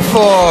waiting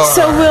for?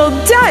 So we'll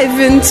dive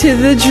into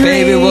the dream.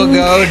 Baby, we'll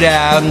go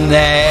down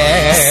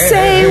there.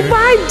 Say,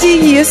 why do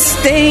you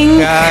stink?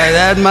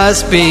 That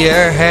must be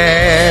your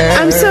hair.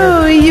 I'm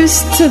so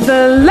used to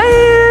the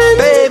land.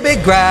 Baby,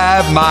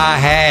 grab my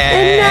hand.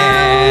 And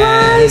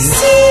now I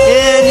see.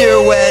 In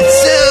your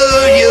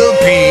wetsuit, you'll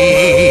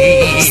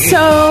pee. So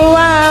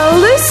I'll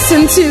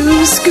listen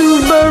to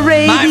Scuba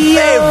Radio. My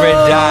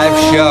favorite dive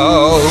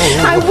show.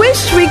 I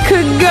wish we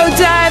could go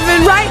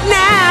diving right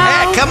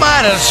now. Hey, come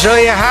on, I'll show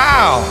you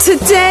how.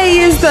 Today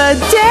is the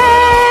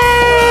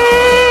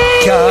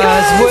day.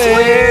 'Cause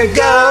we're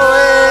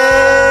going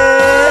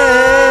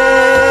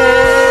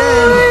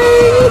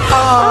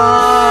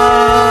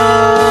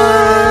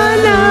on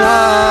a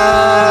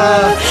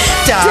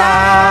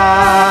dive.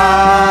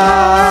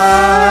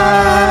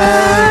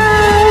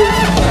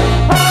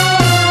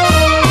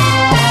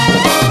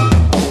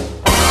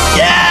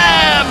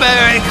 Yeah,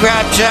 Merry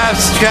Crop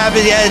Chops,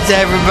 Extravaganza,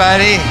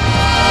 everybody.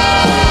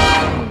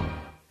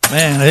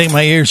 Man, I think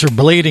my ears are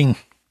bleeding.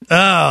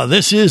 Oh,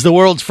 this is the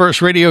world's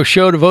first radio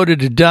show devoted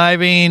to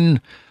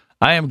diving.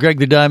 I am Greg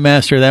the Dive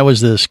Master. That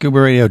was the Scuba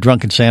Radio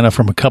Drunken Santa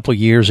from a couple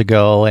years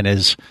ago, and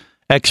his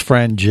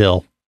ex-friend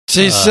Jill.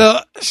 She's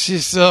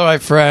still my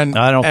friend.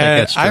 I don't think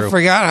that's true. I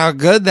forgot how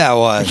good that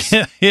was.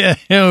 Yeah.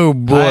 Oh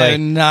boy, I had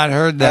not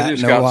heard that. I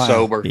just in a got while.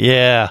 sober.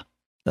 Yeah.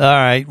 All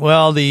right.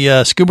 Well,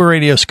 the Scuba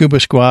Radio Scuba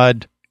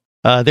Squad,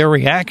 their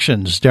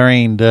reactions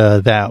during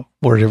that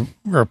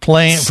were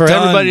playing for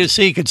everybody to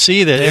see. Could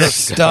see that They're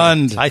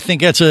stunned. I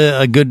think that's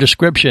a good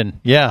description.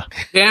 Yeah.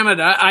 Damn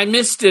it, I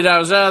missed it. I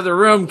was out of the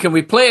room. Can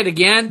we play it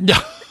again?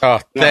 Oh,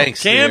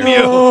 thanks. Damn dear.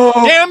 you.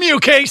 Damn you,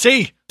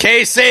 Casey.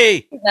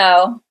 Casey.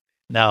 No.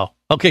 No.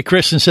 Okay,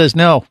 Kristen says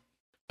no.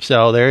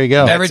 So there you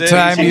go. Every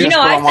time And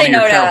I say no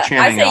to. I say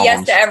Channing yes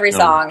albums. to every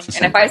song,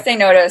 and if I say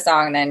no to a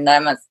song, then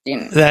that must.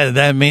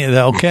 That means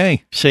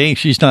okay. See,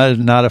 she's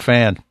not a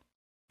fan.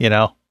 You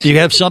know. Do you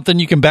have something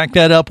you can back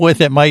that up with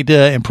that might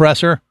impress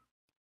her?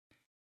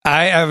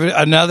 I have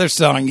another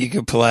song you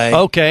could play.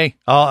 Okay,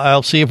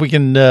 I'll see if we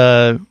can.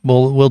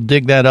 We'll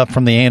dig that up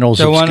from the annals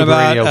The of one Scuba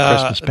about Radio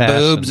Christmas Past.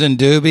 boobs and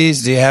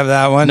doobies. Do you have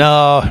that one?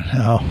 No,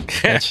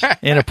 that's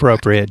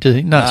inappropriate.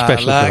 Not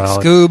special. Like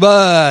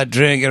scuba,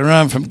 drinking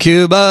rum from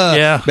Cuba.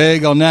 Yeah,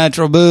 big old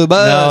natural boobas.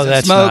 No,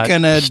 that's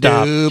smoking not. a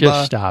Stop. dooba.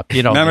 Just stop.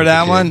 You don't remember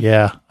that one?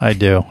 Yeah, I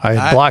do.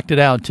 I blocked it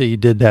out until you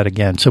did that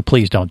again. So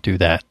please don't do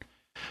that.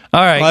 All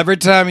right. Well, every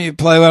time you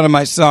play one of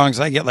my songs,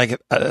 I get like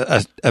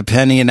a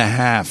penny and a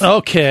half.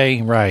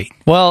 Okay, right.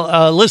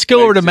 Well, let's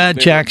go over to Matt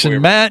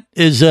Jackson. Matt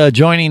is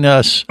joining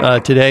us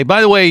today. By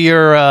the way,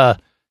 your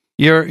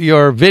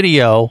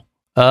video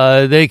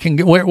They can.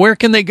 Where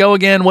can they go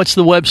again? What's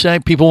the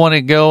website? People want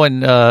to go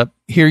and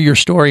hear your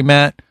story,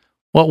 Matt.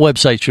 What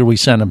website should we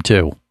send them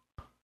to?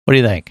 What do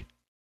you think?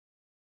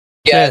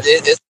 Yeah,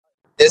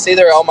 it's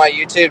either on my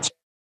YouTube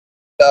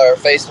channel or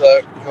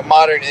Facebook.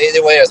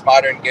 Either way, it's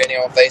Modern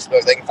Goonie on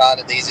Facebook. They can find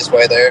it the easiest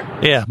way there.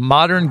 Yeah,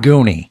 Modern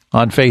Goonie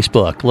on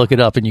Facebook. Look it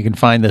up, and you can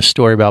find this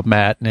story about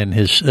Matt and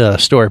his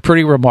story.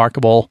 Pretty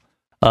remarkable.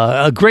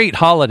 A great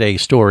holiday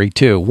story,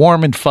 too.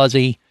 Warm and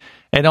fuzzy.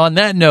 And on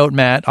that note,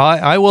 Matt,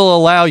 I will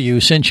allow you,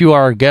 since you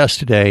are our guest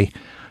today,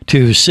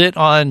 to sit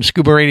on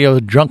Scuba Radio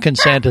Drunken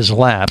Santa's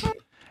lap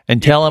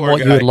and tell him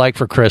what you would like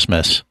for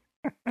Christmas.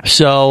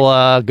 So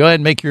go ahead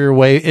and make your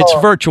way. It's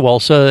virtual,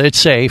 so it's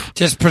safe.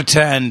 Just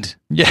pretend.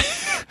 Yeah.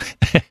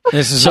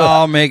 This is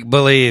all make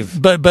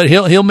believe. But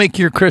he'll make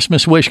your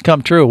Christmas wish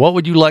come true. What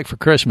would you like for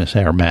Christmas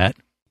there, Matt?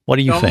 What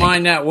do you think? Don't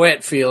mind that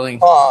wet feeling.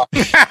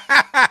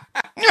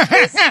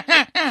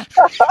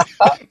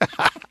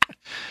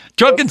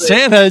 Drunken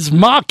Santa is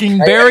mocking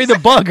Barry the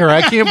Bugger.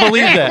 I can't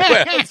believe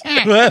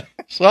that.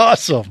 That's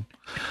awesome.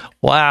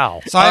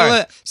 Wow.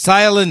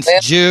 Silence,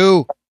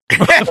 Jew.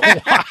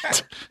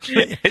 What?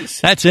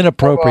 That's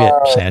inappropriate,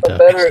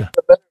 Santa.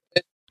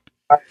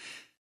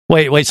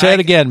 Wait, say it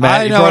again,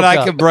 Matt. I know what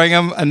I could bring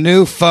him, a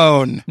new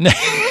phone.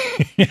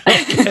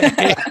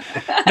 Okay.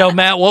 No,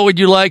 Matt, what would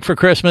you like for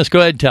Christmas? Go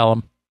ahead and tell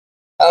him.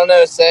 I don't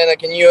know, Santa.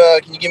 Can you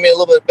give me a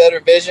little bit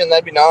better vision?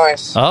 That'd be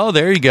nice. Oh,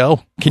 there you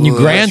go. Can you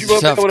grant? You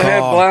won't be able to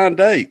have blind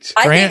dates.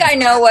 I think I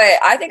know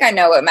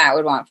what Matt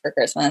would want for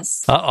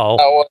Christmas.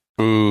 Uh-oh.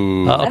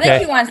 I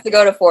think he wants to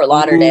go to Fort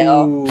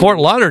Lauderdale. Fort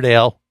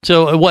Lauderdale.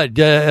 So what?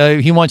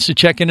 He wants to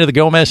check into the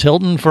Gomez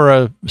Hilton for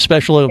a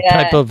special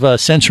type of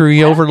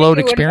sensory overload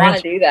experience.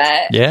 Want to do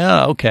that?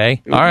 Yeah.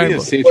 Okay. All right.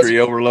 A sensory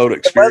overload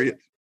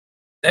experience.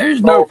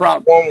 There's no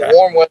problem.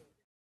 Warm weather.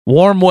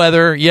 Warm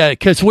weather, yeah,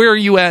 because where are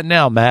you at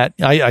now, Matt?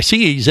 I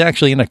see he's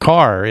actually in a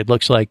car, it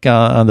looks like,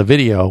 on the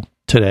video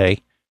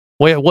today.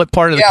 What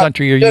part of the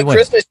country are you in?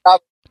 Christmas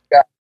shopping.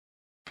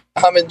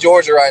 I'm in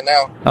Georgia right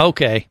now.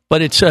 Okay,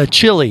 but it's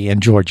chilly in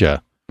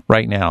Georgia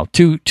right now.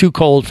 Too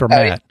cold for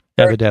Matt,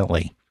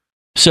 evidently.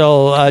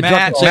 So,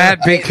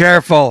 Matt, be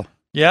careful.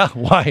 Yeah,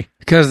 why?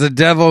 Because the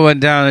devil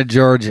went down to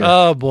Georgia.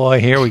 Oh, boy,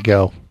 here we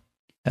go.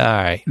 All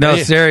right. No,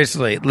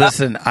 seriously,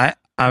 listen,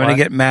 I'm going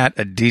to get Matt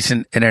a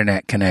decent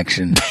internet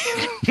connection.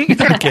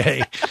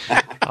 Okay.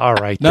 All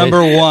right.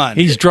 Number one.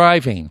 He's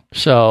driving,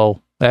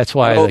 so that's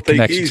why the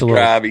connection's a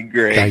little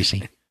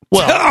dicey.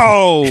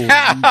 Well,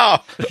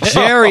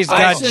 Jerry's got jokes.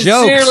 I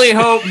sincerely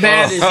hope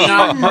Matt is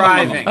not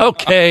driving.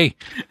 Okay.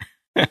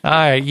 All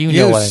right. You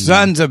know what I mean.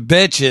 Sons of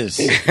bitches.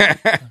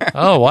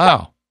 Oh,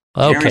 wow.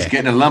 Okay. Jerry's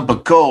getting a lump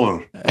of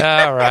coal.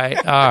 All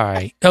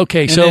right.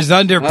 Okay, so his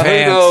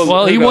underpants.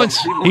 Well, he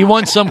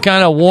wants some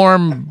kind of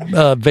warm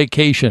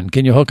vacation.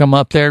 Can you hook him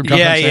up there?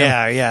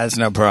 Yeah. It's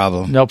no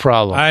problem. No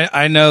problem.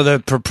 I know the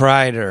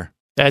proprietor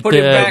at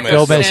the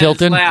Gomez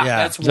Hilton.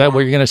 Yeah, is that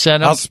where you're going to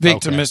send him? I'll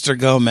speak to Mr.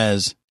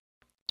 Gomez.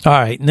 All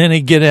right, and then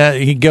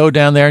he'd go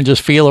down there and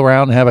just feel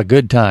around and have a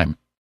good time.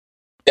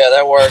 Yeah,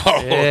 that works.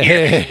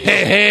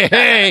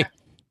 Hey.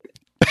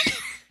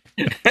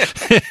 You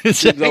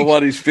know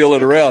what he's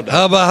feeling around.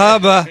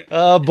 Hubba.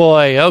 Oh,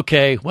 boy.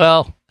 Okay.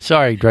 Well,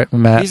 sorry,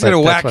 Matt. He's going to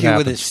whack you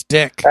with his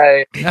stick.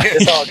 Hey,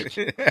 it's all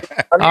good.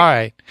 All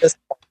right.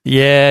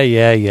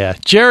 Yeah.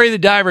 Jerry the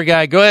Diver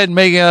Guy, go ahead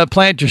and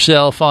plant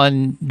yourself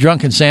on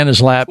Drunken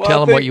Santa's lap. Well,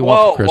 tell him what you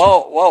want for Christmas.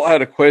 Walt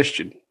had a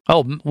question.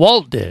 Oh,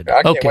 Walt did.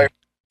 Okay. Wait.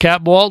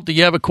 Cap Walt, do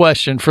you have a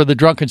question for the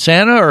Drunken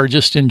Santa or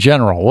just in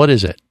general? What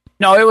is it?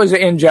 No, it was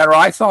in general.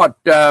 I thought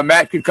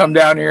Matt could come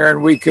down here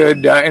and we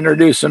could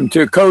introduce him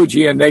to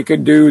Koji and they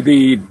could do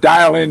the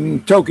Dial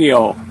in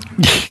Tokyo.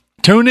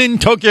 Tune in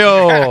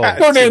Tokyo.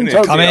 Tune in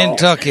Tokyo. Come in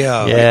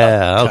Tokyo.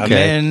 Yeah, okay. Come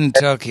in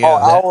Tokyo.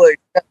 I will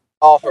accept the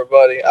offer,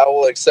 buddy. I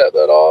will accept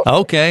that offer.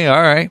 Okay,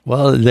 all right.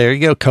 Well, there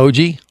you go.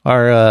 Koji,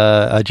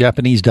 our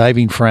Japanese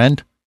diving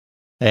friend.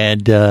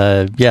 And,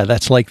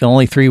 that's like the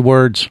only 3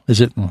 words. Is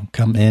it?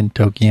 Come in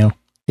Tokyo.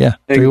 Yeah,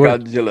 3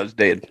 words. Godzilla's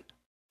dead.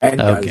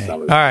 Okay.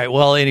 All right.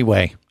 Well,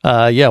 anyway,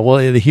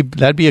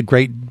 that'd be a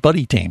great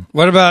buddy team.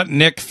 What about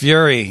Nick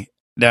Fury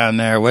down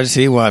there? What does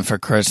he want for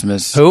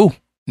Christmas? Who?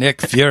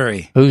 Nick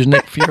Fury. Who's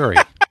Nick Fury?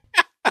 Guy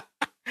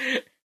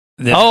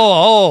with the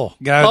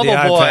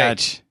eye boy.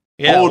 patch.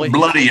 Yeah, Old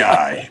bloody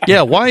eye.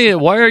 Yeah. Why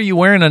are you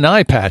wearing an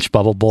eye patch,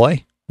 Bubble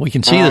Boy? We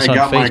can see this on Facebook.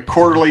 I got my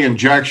quarterly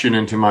injection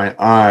into my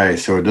eye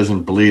so it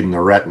doesn't bleed in the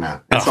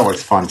retina. It's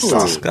always fun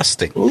stuff.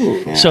 Disgusting.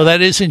 Yeah. So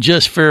that isn't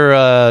just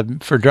for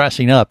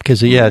dressing up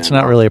because it's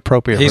not really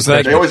appropriate.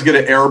 They always get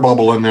an air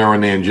bubble in there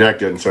when they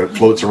inject it, and so it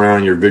floats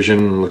around your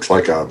vision. Looks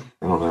like a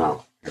ping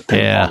pong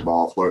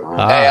ball floating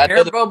around.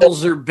 Air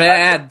bubbles are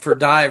bad for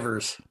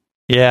divers.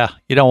 Yeah,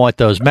 you don't want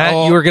those.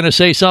 Matt, you were going to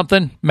say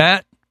something,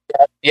 Matt?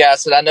 Yeah, I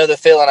said I know the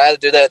feeling. I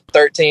had to do that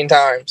 13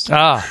 times.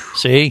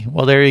 See?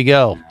 Well, there you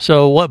go.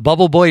 So what,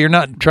 Bubble Boy, you're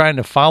not trying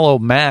to follow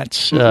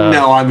Matt's...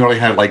 No, I've only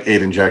had like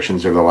 8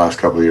 injections over the last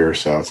couple of years,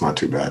 so it's not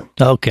too bad.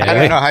 Okay. I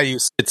don't know how you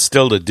sit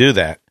still to do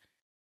that.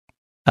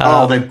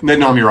 They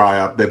numb your eye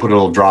up. They put a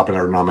little drop in it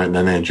or numb it, and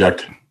then they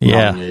inject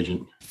Yeah.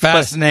 agent.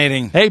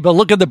 Fascinating. Hey, but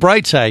look at the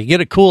bright side. You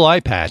get a cool eye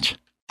patch.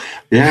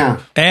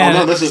 Yeah. And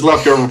no, this is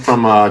left over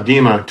from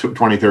DEMA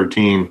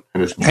 2013.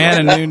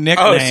 And a new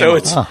nickname. So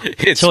it's So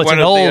it's one an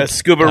of old the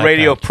Scuba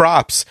Radio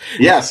props.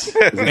 Yes.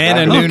 And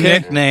a new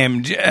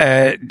nickname,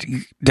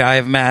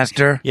 Dive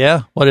Master.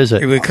 Yeah? What is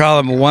it? We call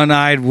him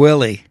One-Eyed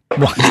Willie.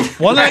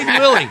 One-Eyed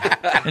Willie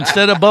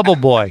instead of Bubble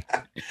Boy.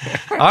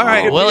 All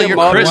right. Well, your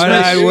Christmas.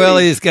 One-Eyed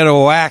Willie's going to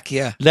whack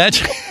you.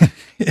 That's...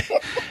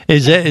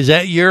 Is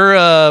that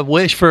your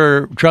wish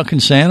for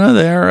Drunken Santa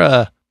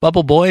there,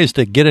 Bubble Boy, is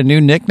to get a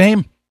new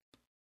nickname?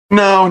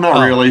 No,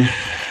 not really.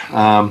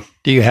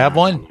 Do you have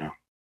one?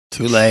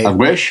 Too late. I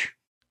wish.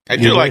 I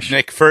do like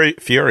Nick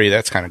Fury.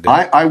 That's kind of good.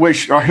 I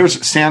wish.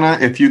 Here's Santa.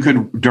 If you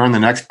could, during the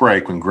next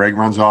break, when Greg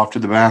runs off to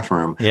the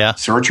bathroom,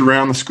 search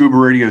around the Scuba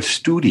Radio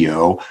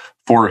studio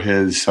for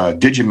his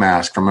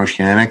Digimask from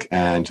Oceanic,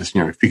 and just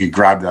if you could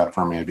grab that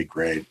for me, it'd be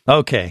great.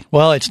 Okay.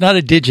 Well, it's not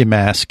a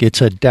Digimask;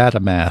 it's a data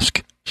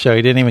mask. So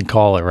he didn't even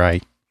call it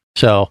right.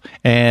 So,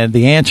 and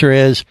the answer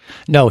is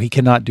no. He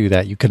cannot do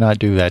that. You cannot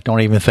do that.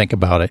 Don't even think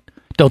about it.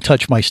 Don't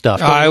touch my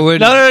stuff. I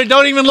would. No,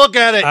 don't even look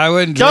at it. I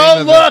wouldn't.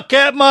 Don't look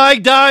at my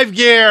dive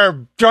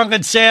gear,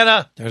 Drunken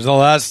Santa. There's a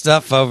lot of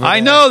stuff over there. I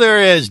know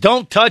there is.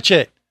 Don't touch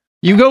it.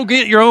 You go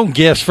get your own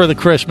gifts for the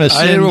Christmas.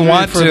 I didn't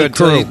want to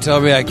until you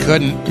told me I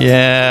couldn't.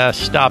 Yeah,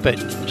 stop it.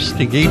 Just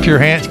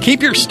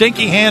keep your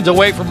stinky hands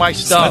away from my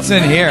stuff. What's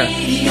in here?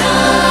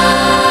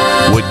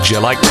 Would you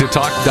like to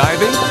talk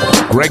diving?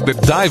 Greg the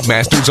Dive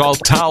Master's all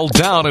toweled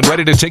down and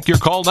ready to take your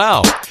call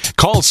now.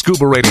 Call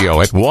Scuba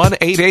Radio at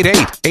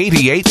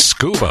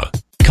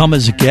 1-888-88-SCUBA. Come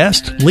as a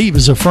guest, leave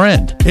as a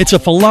friend. It's a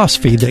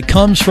philosophy that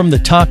comes from the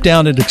top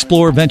down at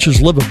Explorer Ventures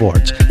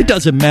liveaboards. It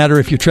doesn't matter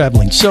if you're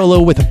traveling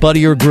solo, with a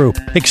buddy, or group.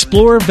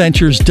 Explorer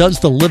Ventures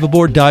does the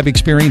liveaboard dive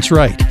experience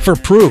right. For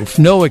proof,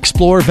 no,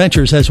 Explorer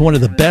Ventures has one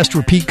of the best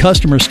repeat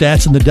customer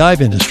stats in the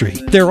dive industry.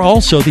 They're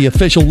also the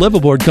official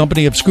liveaboard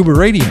company of Scuba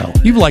Radio.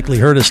 You've likely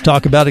heard us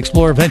talk about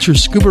Explorer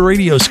Ventures Scuba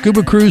Radio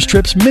scuba cruise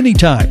trips many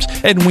times,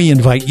 and we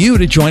invite you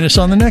to join us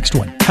on the next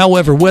one.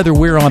 However, whether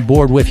we're on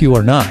board with you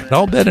or not,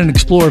 I'll bet an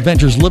Explorer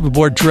Ventures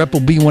liveaboard trip will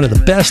be one of the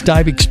best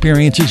dive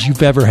experiences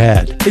you've ever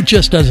had. It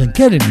just doesn't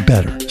get any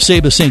better.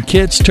 Saba St.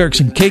 Kitts, Turks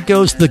and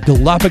Caicos, the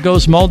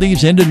Galapagos,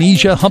 Maldives,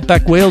 Indonesia,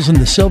 humpback whales, and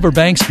the Silver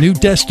Banks, new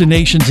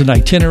destinations and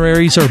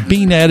itineraries are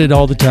being added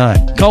all the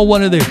time. Call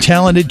one of their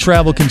talented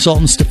travel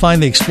consultants to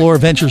find the Explorer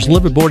Ventures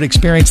liveaboard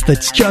experience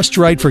that's just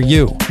right for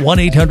you.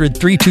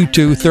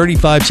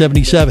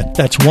 1-800-322-3577.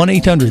 That's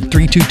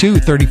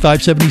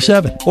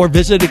 1-800-322-3577. Or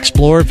visit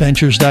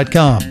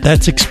explorerventures.com.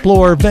 That's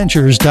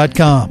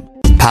explorerventures.com.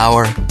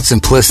 Power,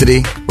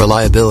 simplicity,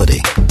 reliability.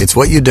 It's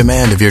what you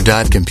demand of your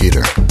dive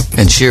computer.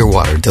 And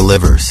Shearwater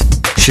delivers.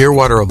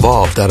 Shearwater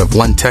evolved out of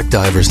one tech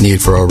diver's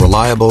need for a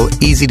reliable,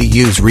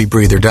 easy-to-use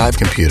rebreather dive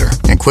computer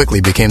and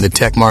quickly became the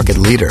tech market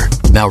leader.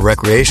 Now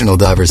recreational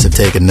divers have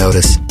taken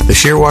notice. The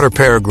Shearwater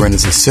Peregrine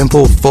is a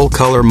simple,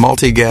 full-color,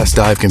 multi-gas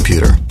dive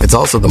computer. It's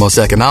also the most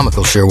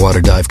economical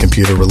Shearwater dive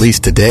computer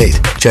released to date.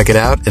 Check it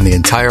out and the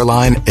entire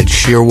line at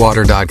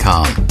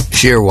Shearwater.com.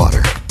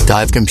 Shearwater.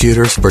 Dive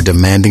computers for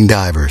demanding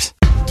divers.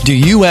 Do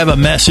you have a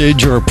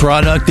message or a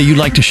product that you'd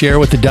like to share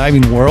with the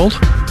diving world?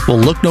 Well,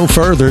 look no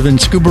further than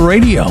Scuba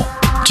Radio.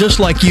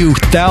 Just like you,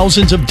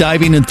 thousands of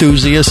diving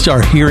enthusiasts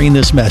are hearing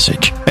this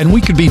message, and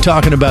we could be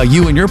talking about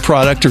you and your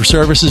product or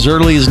service as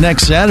early as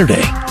next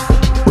Saturday.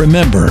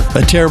 Remember,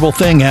 a terrible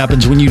thing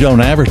happens when you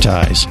don't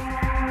advertise.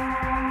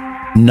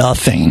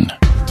 Nothing.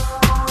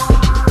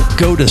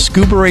 Go to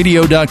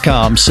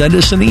scubaradio.com, send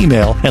us an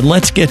email, and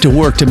let's get to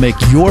work to make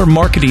your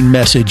marketing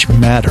message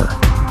matter.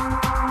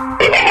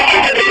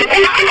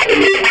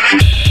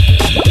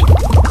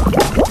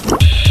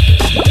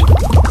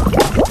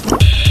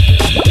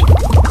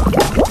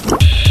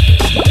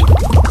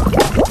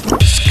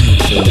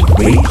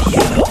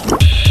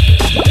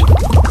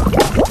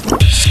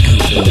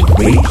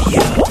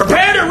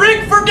 Prepare to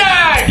rig for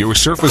dive! Your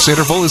surface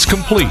interval is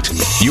complete.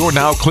 You're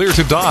now clear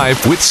to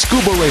dive with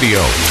Scuba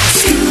Radio.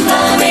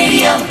 Scuba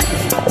Radio.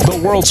 The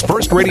world's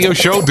first radio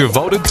show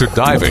devoted to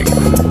diving.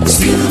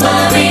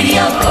 Scuba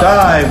Radio.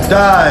 Dive,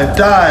 dive,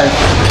 dive.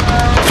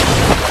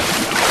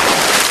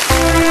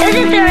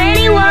 Isn't there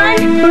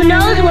anyone who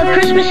knows what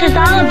Christmas is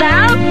all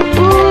about?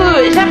 Ooh,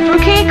 is that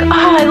fruitcake? Oh,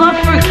 I love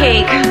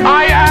fruitcake.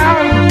 I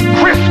am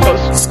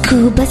Christmas.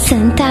 Scuba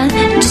Santa,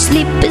 just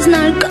sleep his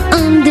narc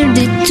under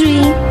the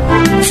tree.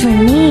 For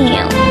me,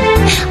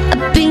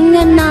 I've been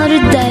another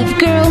dive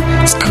girl,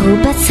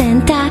 Scuba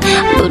Santa,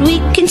 but we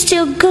can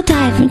still go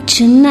diving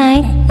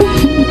tonight.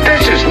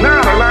 This is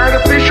not an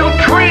artificial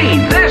tree.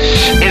 This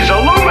is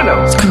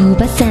aluminum.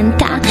 Scuba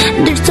Santa,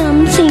 there's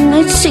something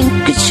I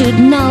think you should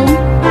know.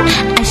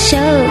 I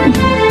should.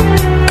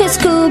 Cause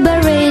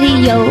Scuba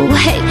Radio,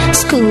 hey,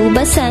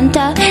 Scuba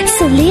Santa.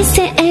 So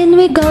listen and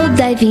we go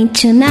diving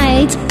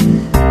tonight.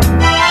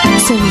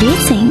 So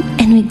listen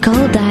and we go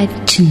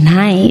dive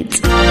tonight.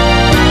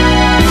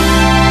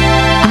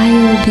 I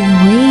will be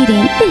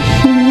waiting.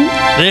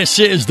 This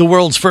is the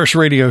world's first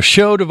radio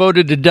show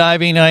devoted to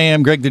diving. I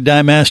am Greg the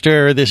Dive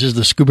Master. This is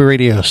the Scuba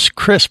Radio's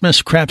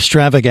Christmas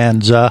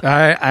Crapstravaganza.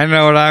 I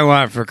know what I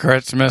want for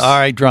Christmas. All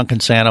right,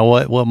 Drunken Santa,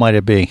 what might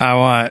it be? I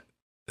want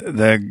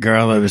the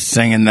girl that was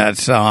singing that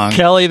song.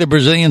 Kelly, the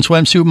Brazilian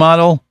swimsuit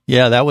model.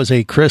 Yeah, that was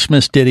a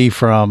Christmas ditty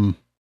from,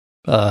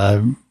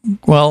 the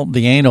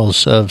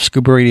annals of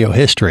Scuba Radio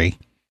history.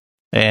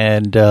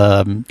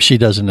 And she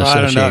doesn't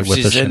associate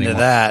with us anymore.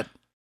 That.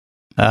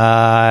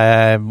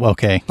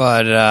 Okay.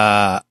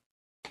 But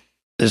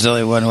there's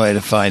only one way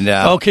to find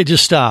out. Okay,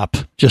 just stop.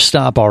 Just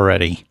stop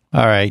already.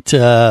 All right.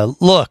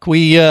 Look,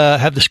 we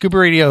have the Scuba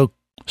Radio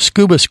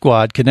Scuba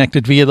Squad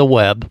connected via the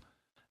web,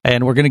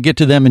 and we're going to get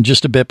to them in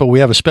just a bit, but we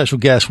have a special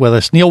guest with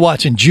us. Neil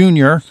Watson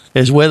Jr.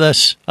 is with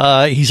us.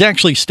 He's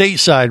actually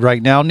stateside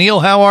right now. Neil,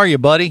 how are you,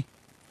 buddy?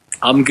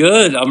 I'm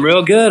good. I'm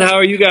real good. How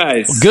are you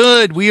guys?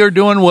 Good. We are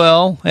doing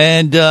well.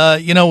 And,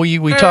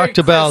 we talked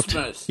about,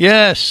 Christmas.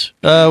 Yes,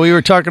 we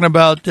were talking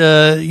about,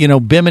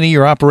 Bimini,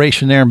 your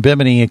operation there in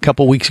Bimini a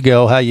couple weeks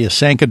ago, how you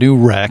sank a new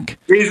wreck.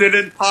 He's an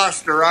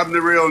imposter. I'm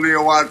the real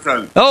Neil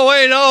Watson. Oh,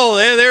 wait,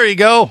 there you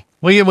go.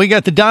 We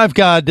got the dive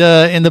god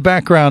in the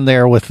background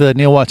there with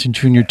Neil Watson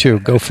Jr. too.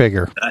 Go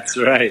figure. That's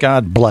right.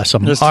 God bless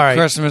him. It's a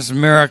Christmas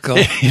miracle.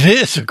 It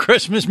is a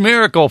Christmas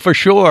miracle for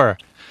sure.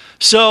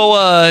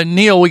 So,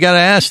 Neil, we got to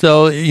ask,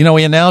 though,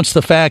 we announced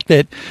the fact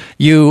that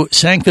you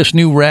sank this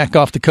new wreck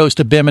off the coast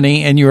of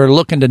Bimini and you were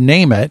looking to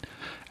name it.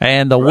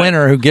 And the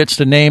winner who gets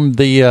to name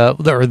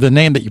the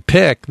name that you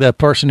pick, the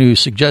person who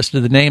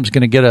suggested the name is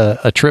going to get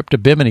a trip to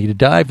Bimini to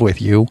dive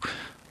with you,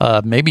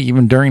 maybe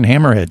even during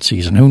hammerhead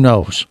season. Who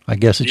knows? I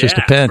guess it just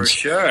depends. For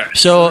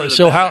sure.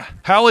 So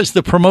how is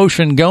the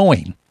promotion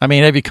going? I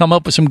mean, have you come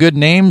up with some good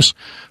names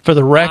for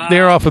the wreck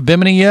there off of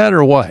Bimini yet,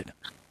 or what?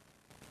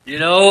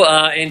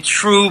 In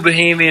true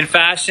Bahamian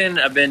fashion,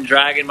 I've been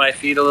dragging my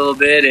feet a little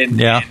bit and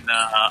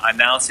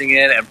announcing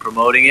it and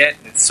promoting it.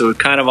 So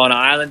kind of on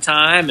island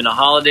time, and the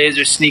holidays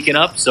are sneaking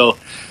up. So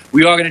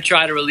we are going to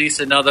try to release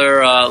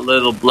another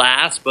little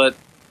blast. But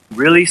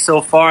really,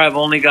 so far, I've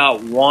only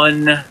got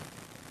one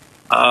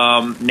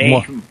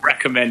name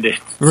recommended.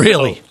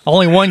 Really? So,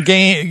 only one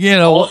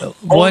game,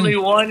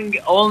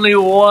 only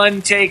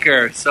one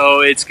taker.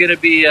 So it's going to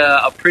be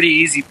a pretty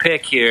easy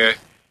pick here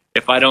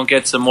if I don't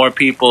get some more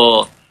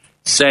people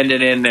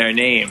sending in their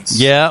names.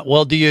 Yeah,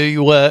 well, do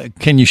you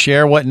can you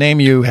share what name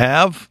you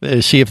have?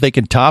 See if they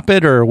can top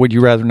it, or would you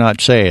rather not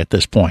say at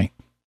this point?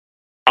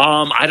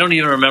 I don't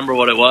even remember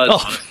what it was.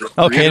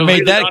 Oh, okay, it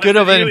made that good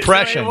of an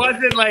impression. It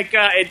wasn't like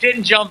it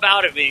didn't jump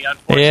out at me,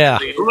 unfortunately. Yeah.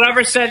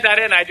 Whoever sent that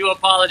in, I do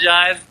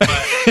apologize, but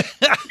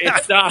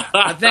it's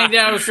I think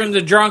that was from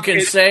the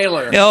Drunken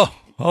Sailor. Oh,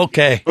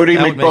 okay. Bodie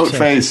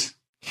McBoatface.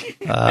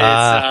 It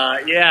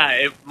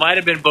might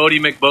have been Bodie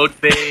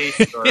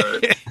McBoatface or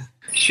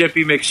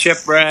Shippy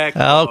McShipwreck.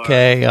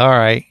 Okay, all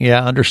right.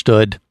 Yeah,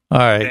 understood. All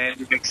right.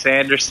 Sandy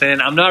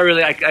McSanderson. I'm not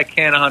really, I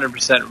can't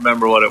 100%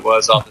 remember what it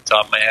was off the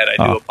top of my head.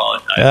 I do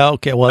apologize.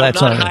 Okay, well,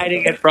 that's I'm not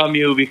hiding it from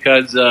you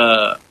because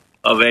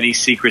of any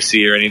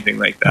secrecy or anything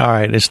like that. All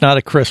right, it's not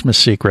a Christmas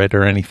secret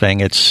or anything.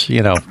 It's,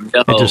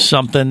 it's just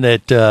something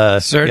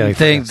that... certain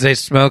things they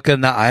smoke on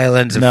the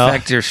islands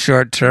affect your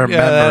short-term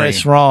memory.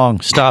 That's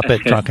wrong. Stop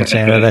it, Drunken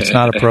Santa. That's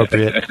not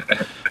appropriate.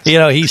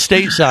 He's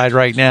stateside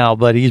right now,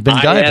 but he's been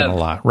diving a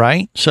lot,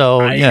 right? So,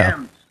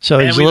 so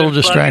he's a little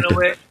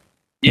distracted.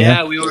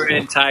 Yeah, we were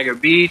in Tiger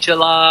Beach a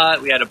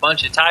lot. We had a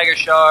bunch of tiger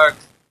sharks.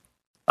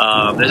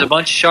 There's a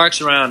bunch of sharks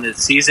around. The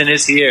season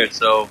is here,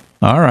 so...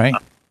 All right.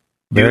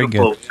 Very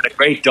good. We had a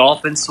great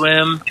dolphin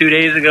swim 2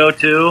 days ago,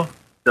 too.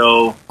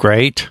 So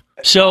great.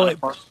 So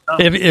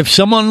if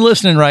someone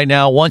listening right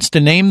now wants to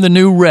name the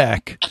new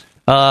wreck,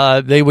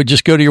 they would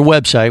just go to your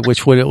website,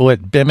 which would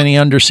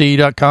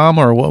BiminiUndersea.com,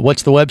 or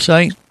what's the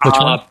website? Which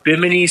one?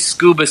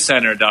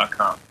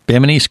 BiminiScubaCenter.com.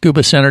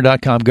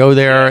 BiminiScubaCenter.com. Go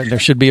there, and there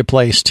should be a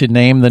place to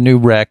name the new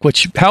wreck.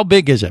 How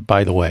big is it,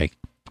 by the way?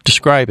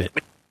 Describe it.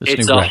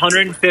 It's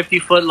 150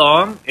 foot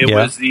long. It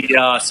was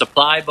the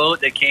supply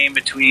boat that came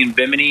between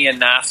Bimini and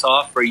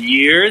Nassau for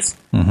years,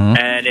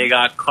 and it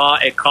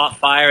caught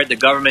fire at the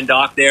government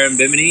dock there in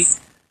Bimini.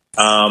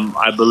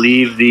 I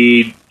believe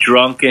the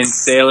drunken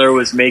sailor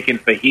was making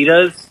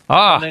fajitas.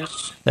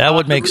 That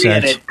would make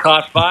sense. And it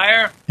caught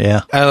fire.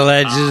 Yeah,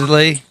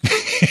 allegedly.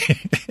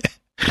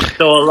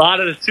 So a lot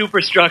of the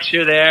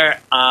superstructure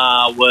there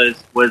was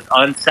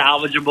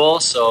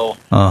unsalvageable. So,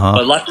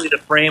 but luckily the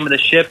frame of the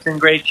ship's in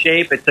great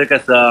shape. It took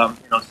us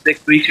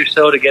 6 weeks or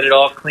so to get it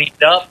all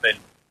cleaned up, and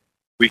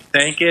we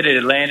sank it.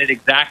 It landed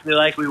exactly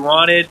like we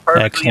wanted,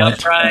 perfectly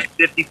upright,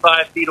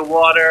 55 feet of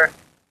water,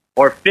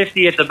 or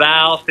 50 at the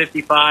bow,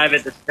 55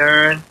 at the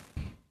stern,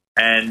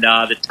 and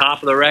the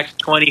top of the wreck's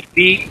 20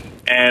 feet,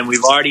 and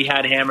we've already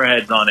had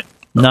hammerheads on it.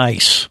 So.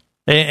 Nice.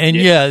 And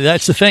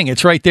that's the thing.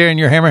 It's right there in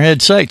your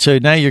Hammerhead site. So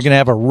now you're going to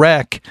have a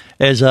wreck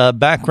as a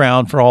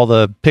background for all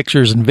the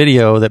pictures and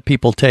video that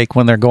people take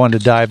when they're going to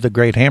dive the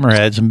great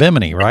hammerheads in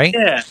Bimini, right?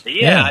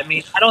 Yeah. I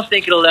mean, I don't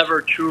think it'll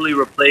ever truly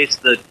replace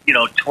the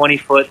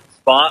 20-foot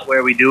spot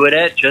where we do it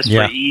at, just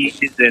for ease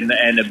and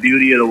the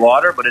beauty of the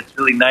water. But it's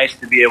really nice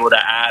to be able to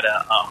add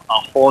a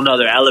whole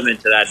nother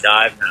element to that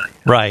dive now.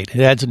 Right.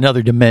 It adds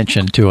another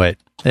dimension to it.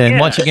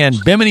 And once again,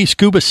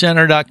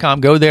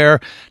 BiminiScubaCenter.com. Go there,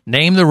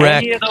 name the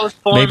wreck, Any of those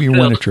forms, maybe you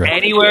win a trip.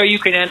 Anywhere you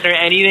can enter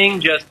anything,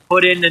 just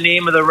put in the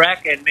name of the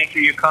wreck and make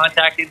sure your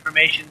contact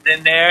information's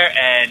in there,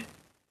 and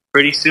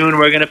pretty soon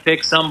we're going to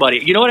pick somebody.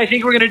 You know what I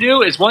think we're going to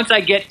do is once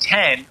I get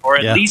 10, or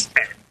at least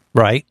 10,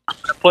 right, I'm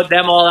going to put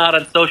them all out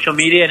on social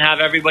media and have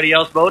everybody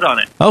else vote on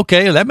it.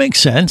 Okay, that makes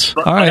sense.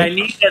 But, all right. I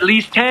need at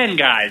least 10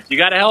 guys. You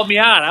got to help me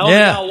out. I only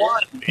got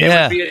one.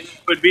 It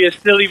would be a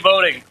silly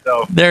voting.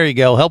 So there you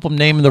go. Help them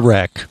name the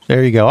wreck.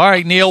 There you go. All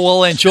right, Neil,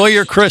 well, enjoy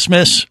your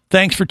Christmas.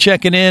 Thanks for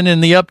checking in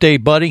and the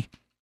update, buddy.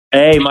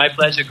 Hey, my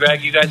pleasure,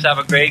 Greg. You guys have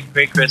a great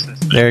Christmas.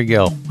 There you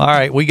go. All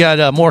right, we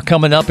got more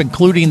coming up,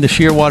 including the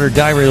Shearwater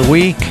Diver of the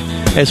Week,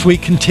 as we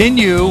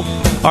continue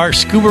our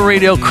Scuba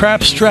Radio Crap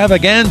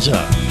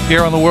Stravaganza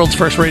here on the world's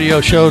first radio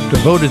show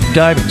devoted to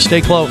diving. Stay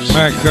close.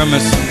 Merry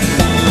Christmas.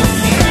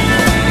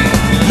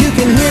 You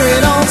can hear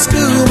it on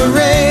Scuba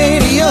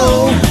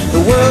Radio,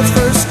 the world's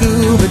first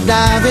scuba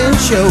diving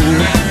show.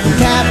 From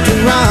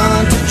Captain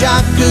Ron to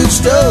Jock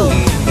Cousteau,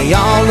 they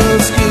all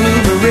love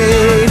Scuba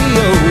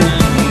Radio.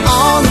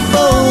 On the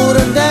boat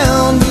or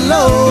down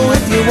below,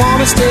 if you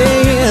want to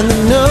stay in the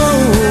know.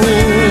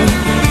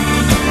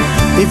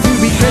 If you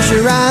be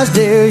pressurized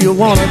there, you'll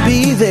want to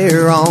be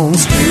there on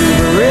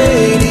Scuba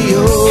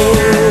Radio.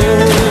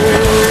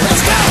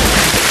 Let's go!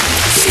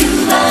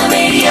 Scuba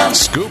Radio.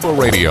 Scuba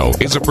Radio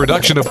is a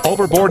production of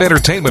Overboard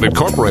Entertainment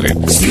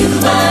Incorporated.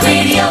 Scuba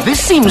Radio.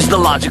 This seems the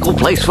logical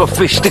place for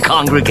fish to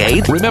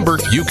congregate. Remember,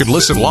 you can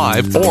listen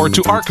live or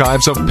to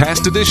archives of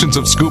past editions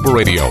of Scuba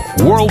Radio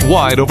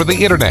worldwide over the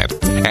internet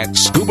at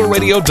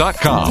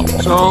scubaradio.com.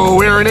 So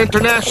we're in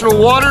international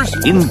waters?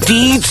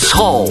 Indeed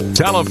so.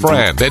 Tell a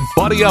friend and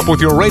buddy up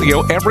with your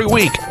radio every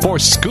week for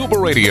Scuba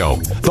Radio,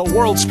 the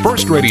world's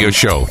first radio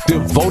show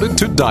devoted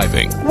to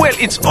diving. Well,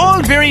 it's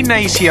all very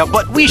nice here,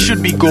 but we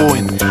should be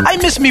going. I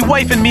miss me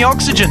wife and me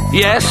oxygen.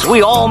 Yes,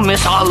 we all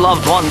miss our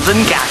loved ones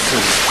and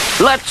gases.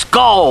 Let's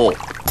go.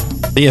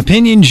 The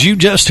opinions you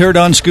just heard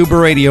on Scuba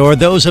Radio are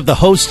those of the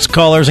hosts,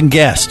 callers, and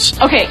guests.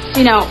 Okay,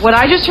 what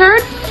I just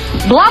heard?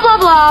 Blah, blah,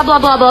 blah, blah,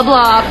 blah, blah,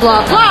 blah,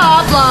 blah,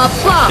 blah,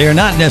 blah, blah. They are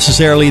not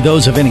necessarily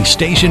those of any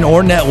station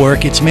or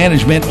network, its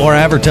management, or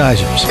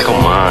advertisers.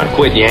 Come on,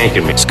 quit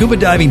yanking me. Scuba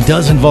diving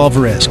does involve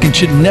risk and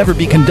should never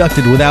be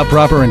conducted without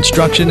proper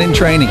instruction and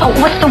training. Oh,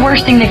 what's the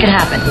worst thing that could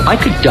happen? I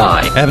could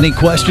die. Have any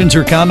questions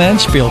or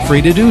comments? Feel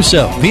free to do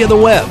so via the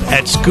web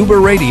at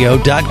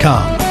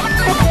scubaradio.com.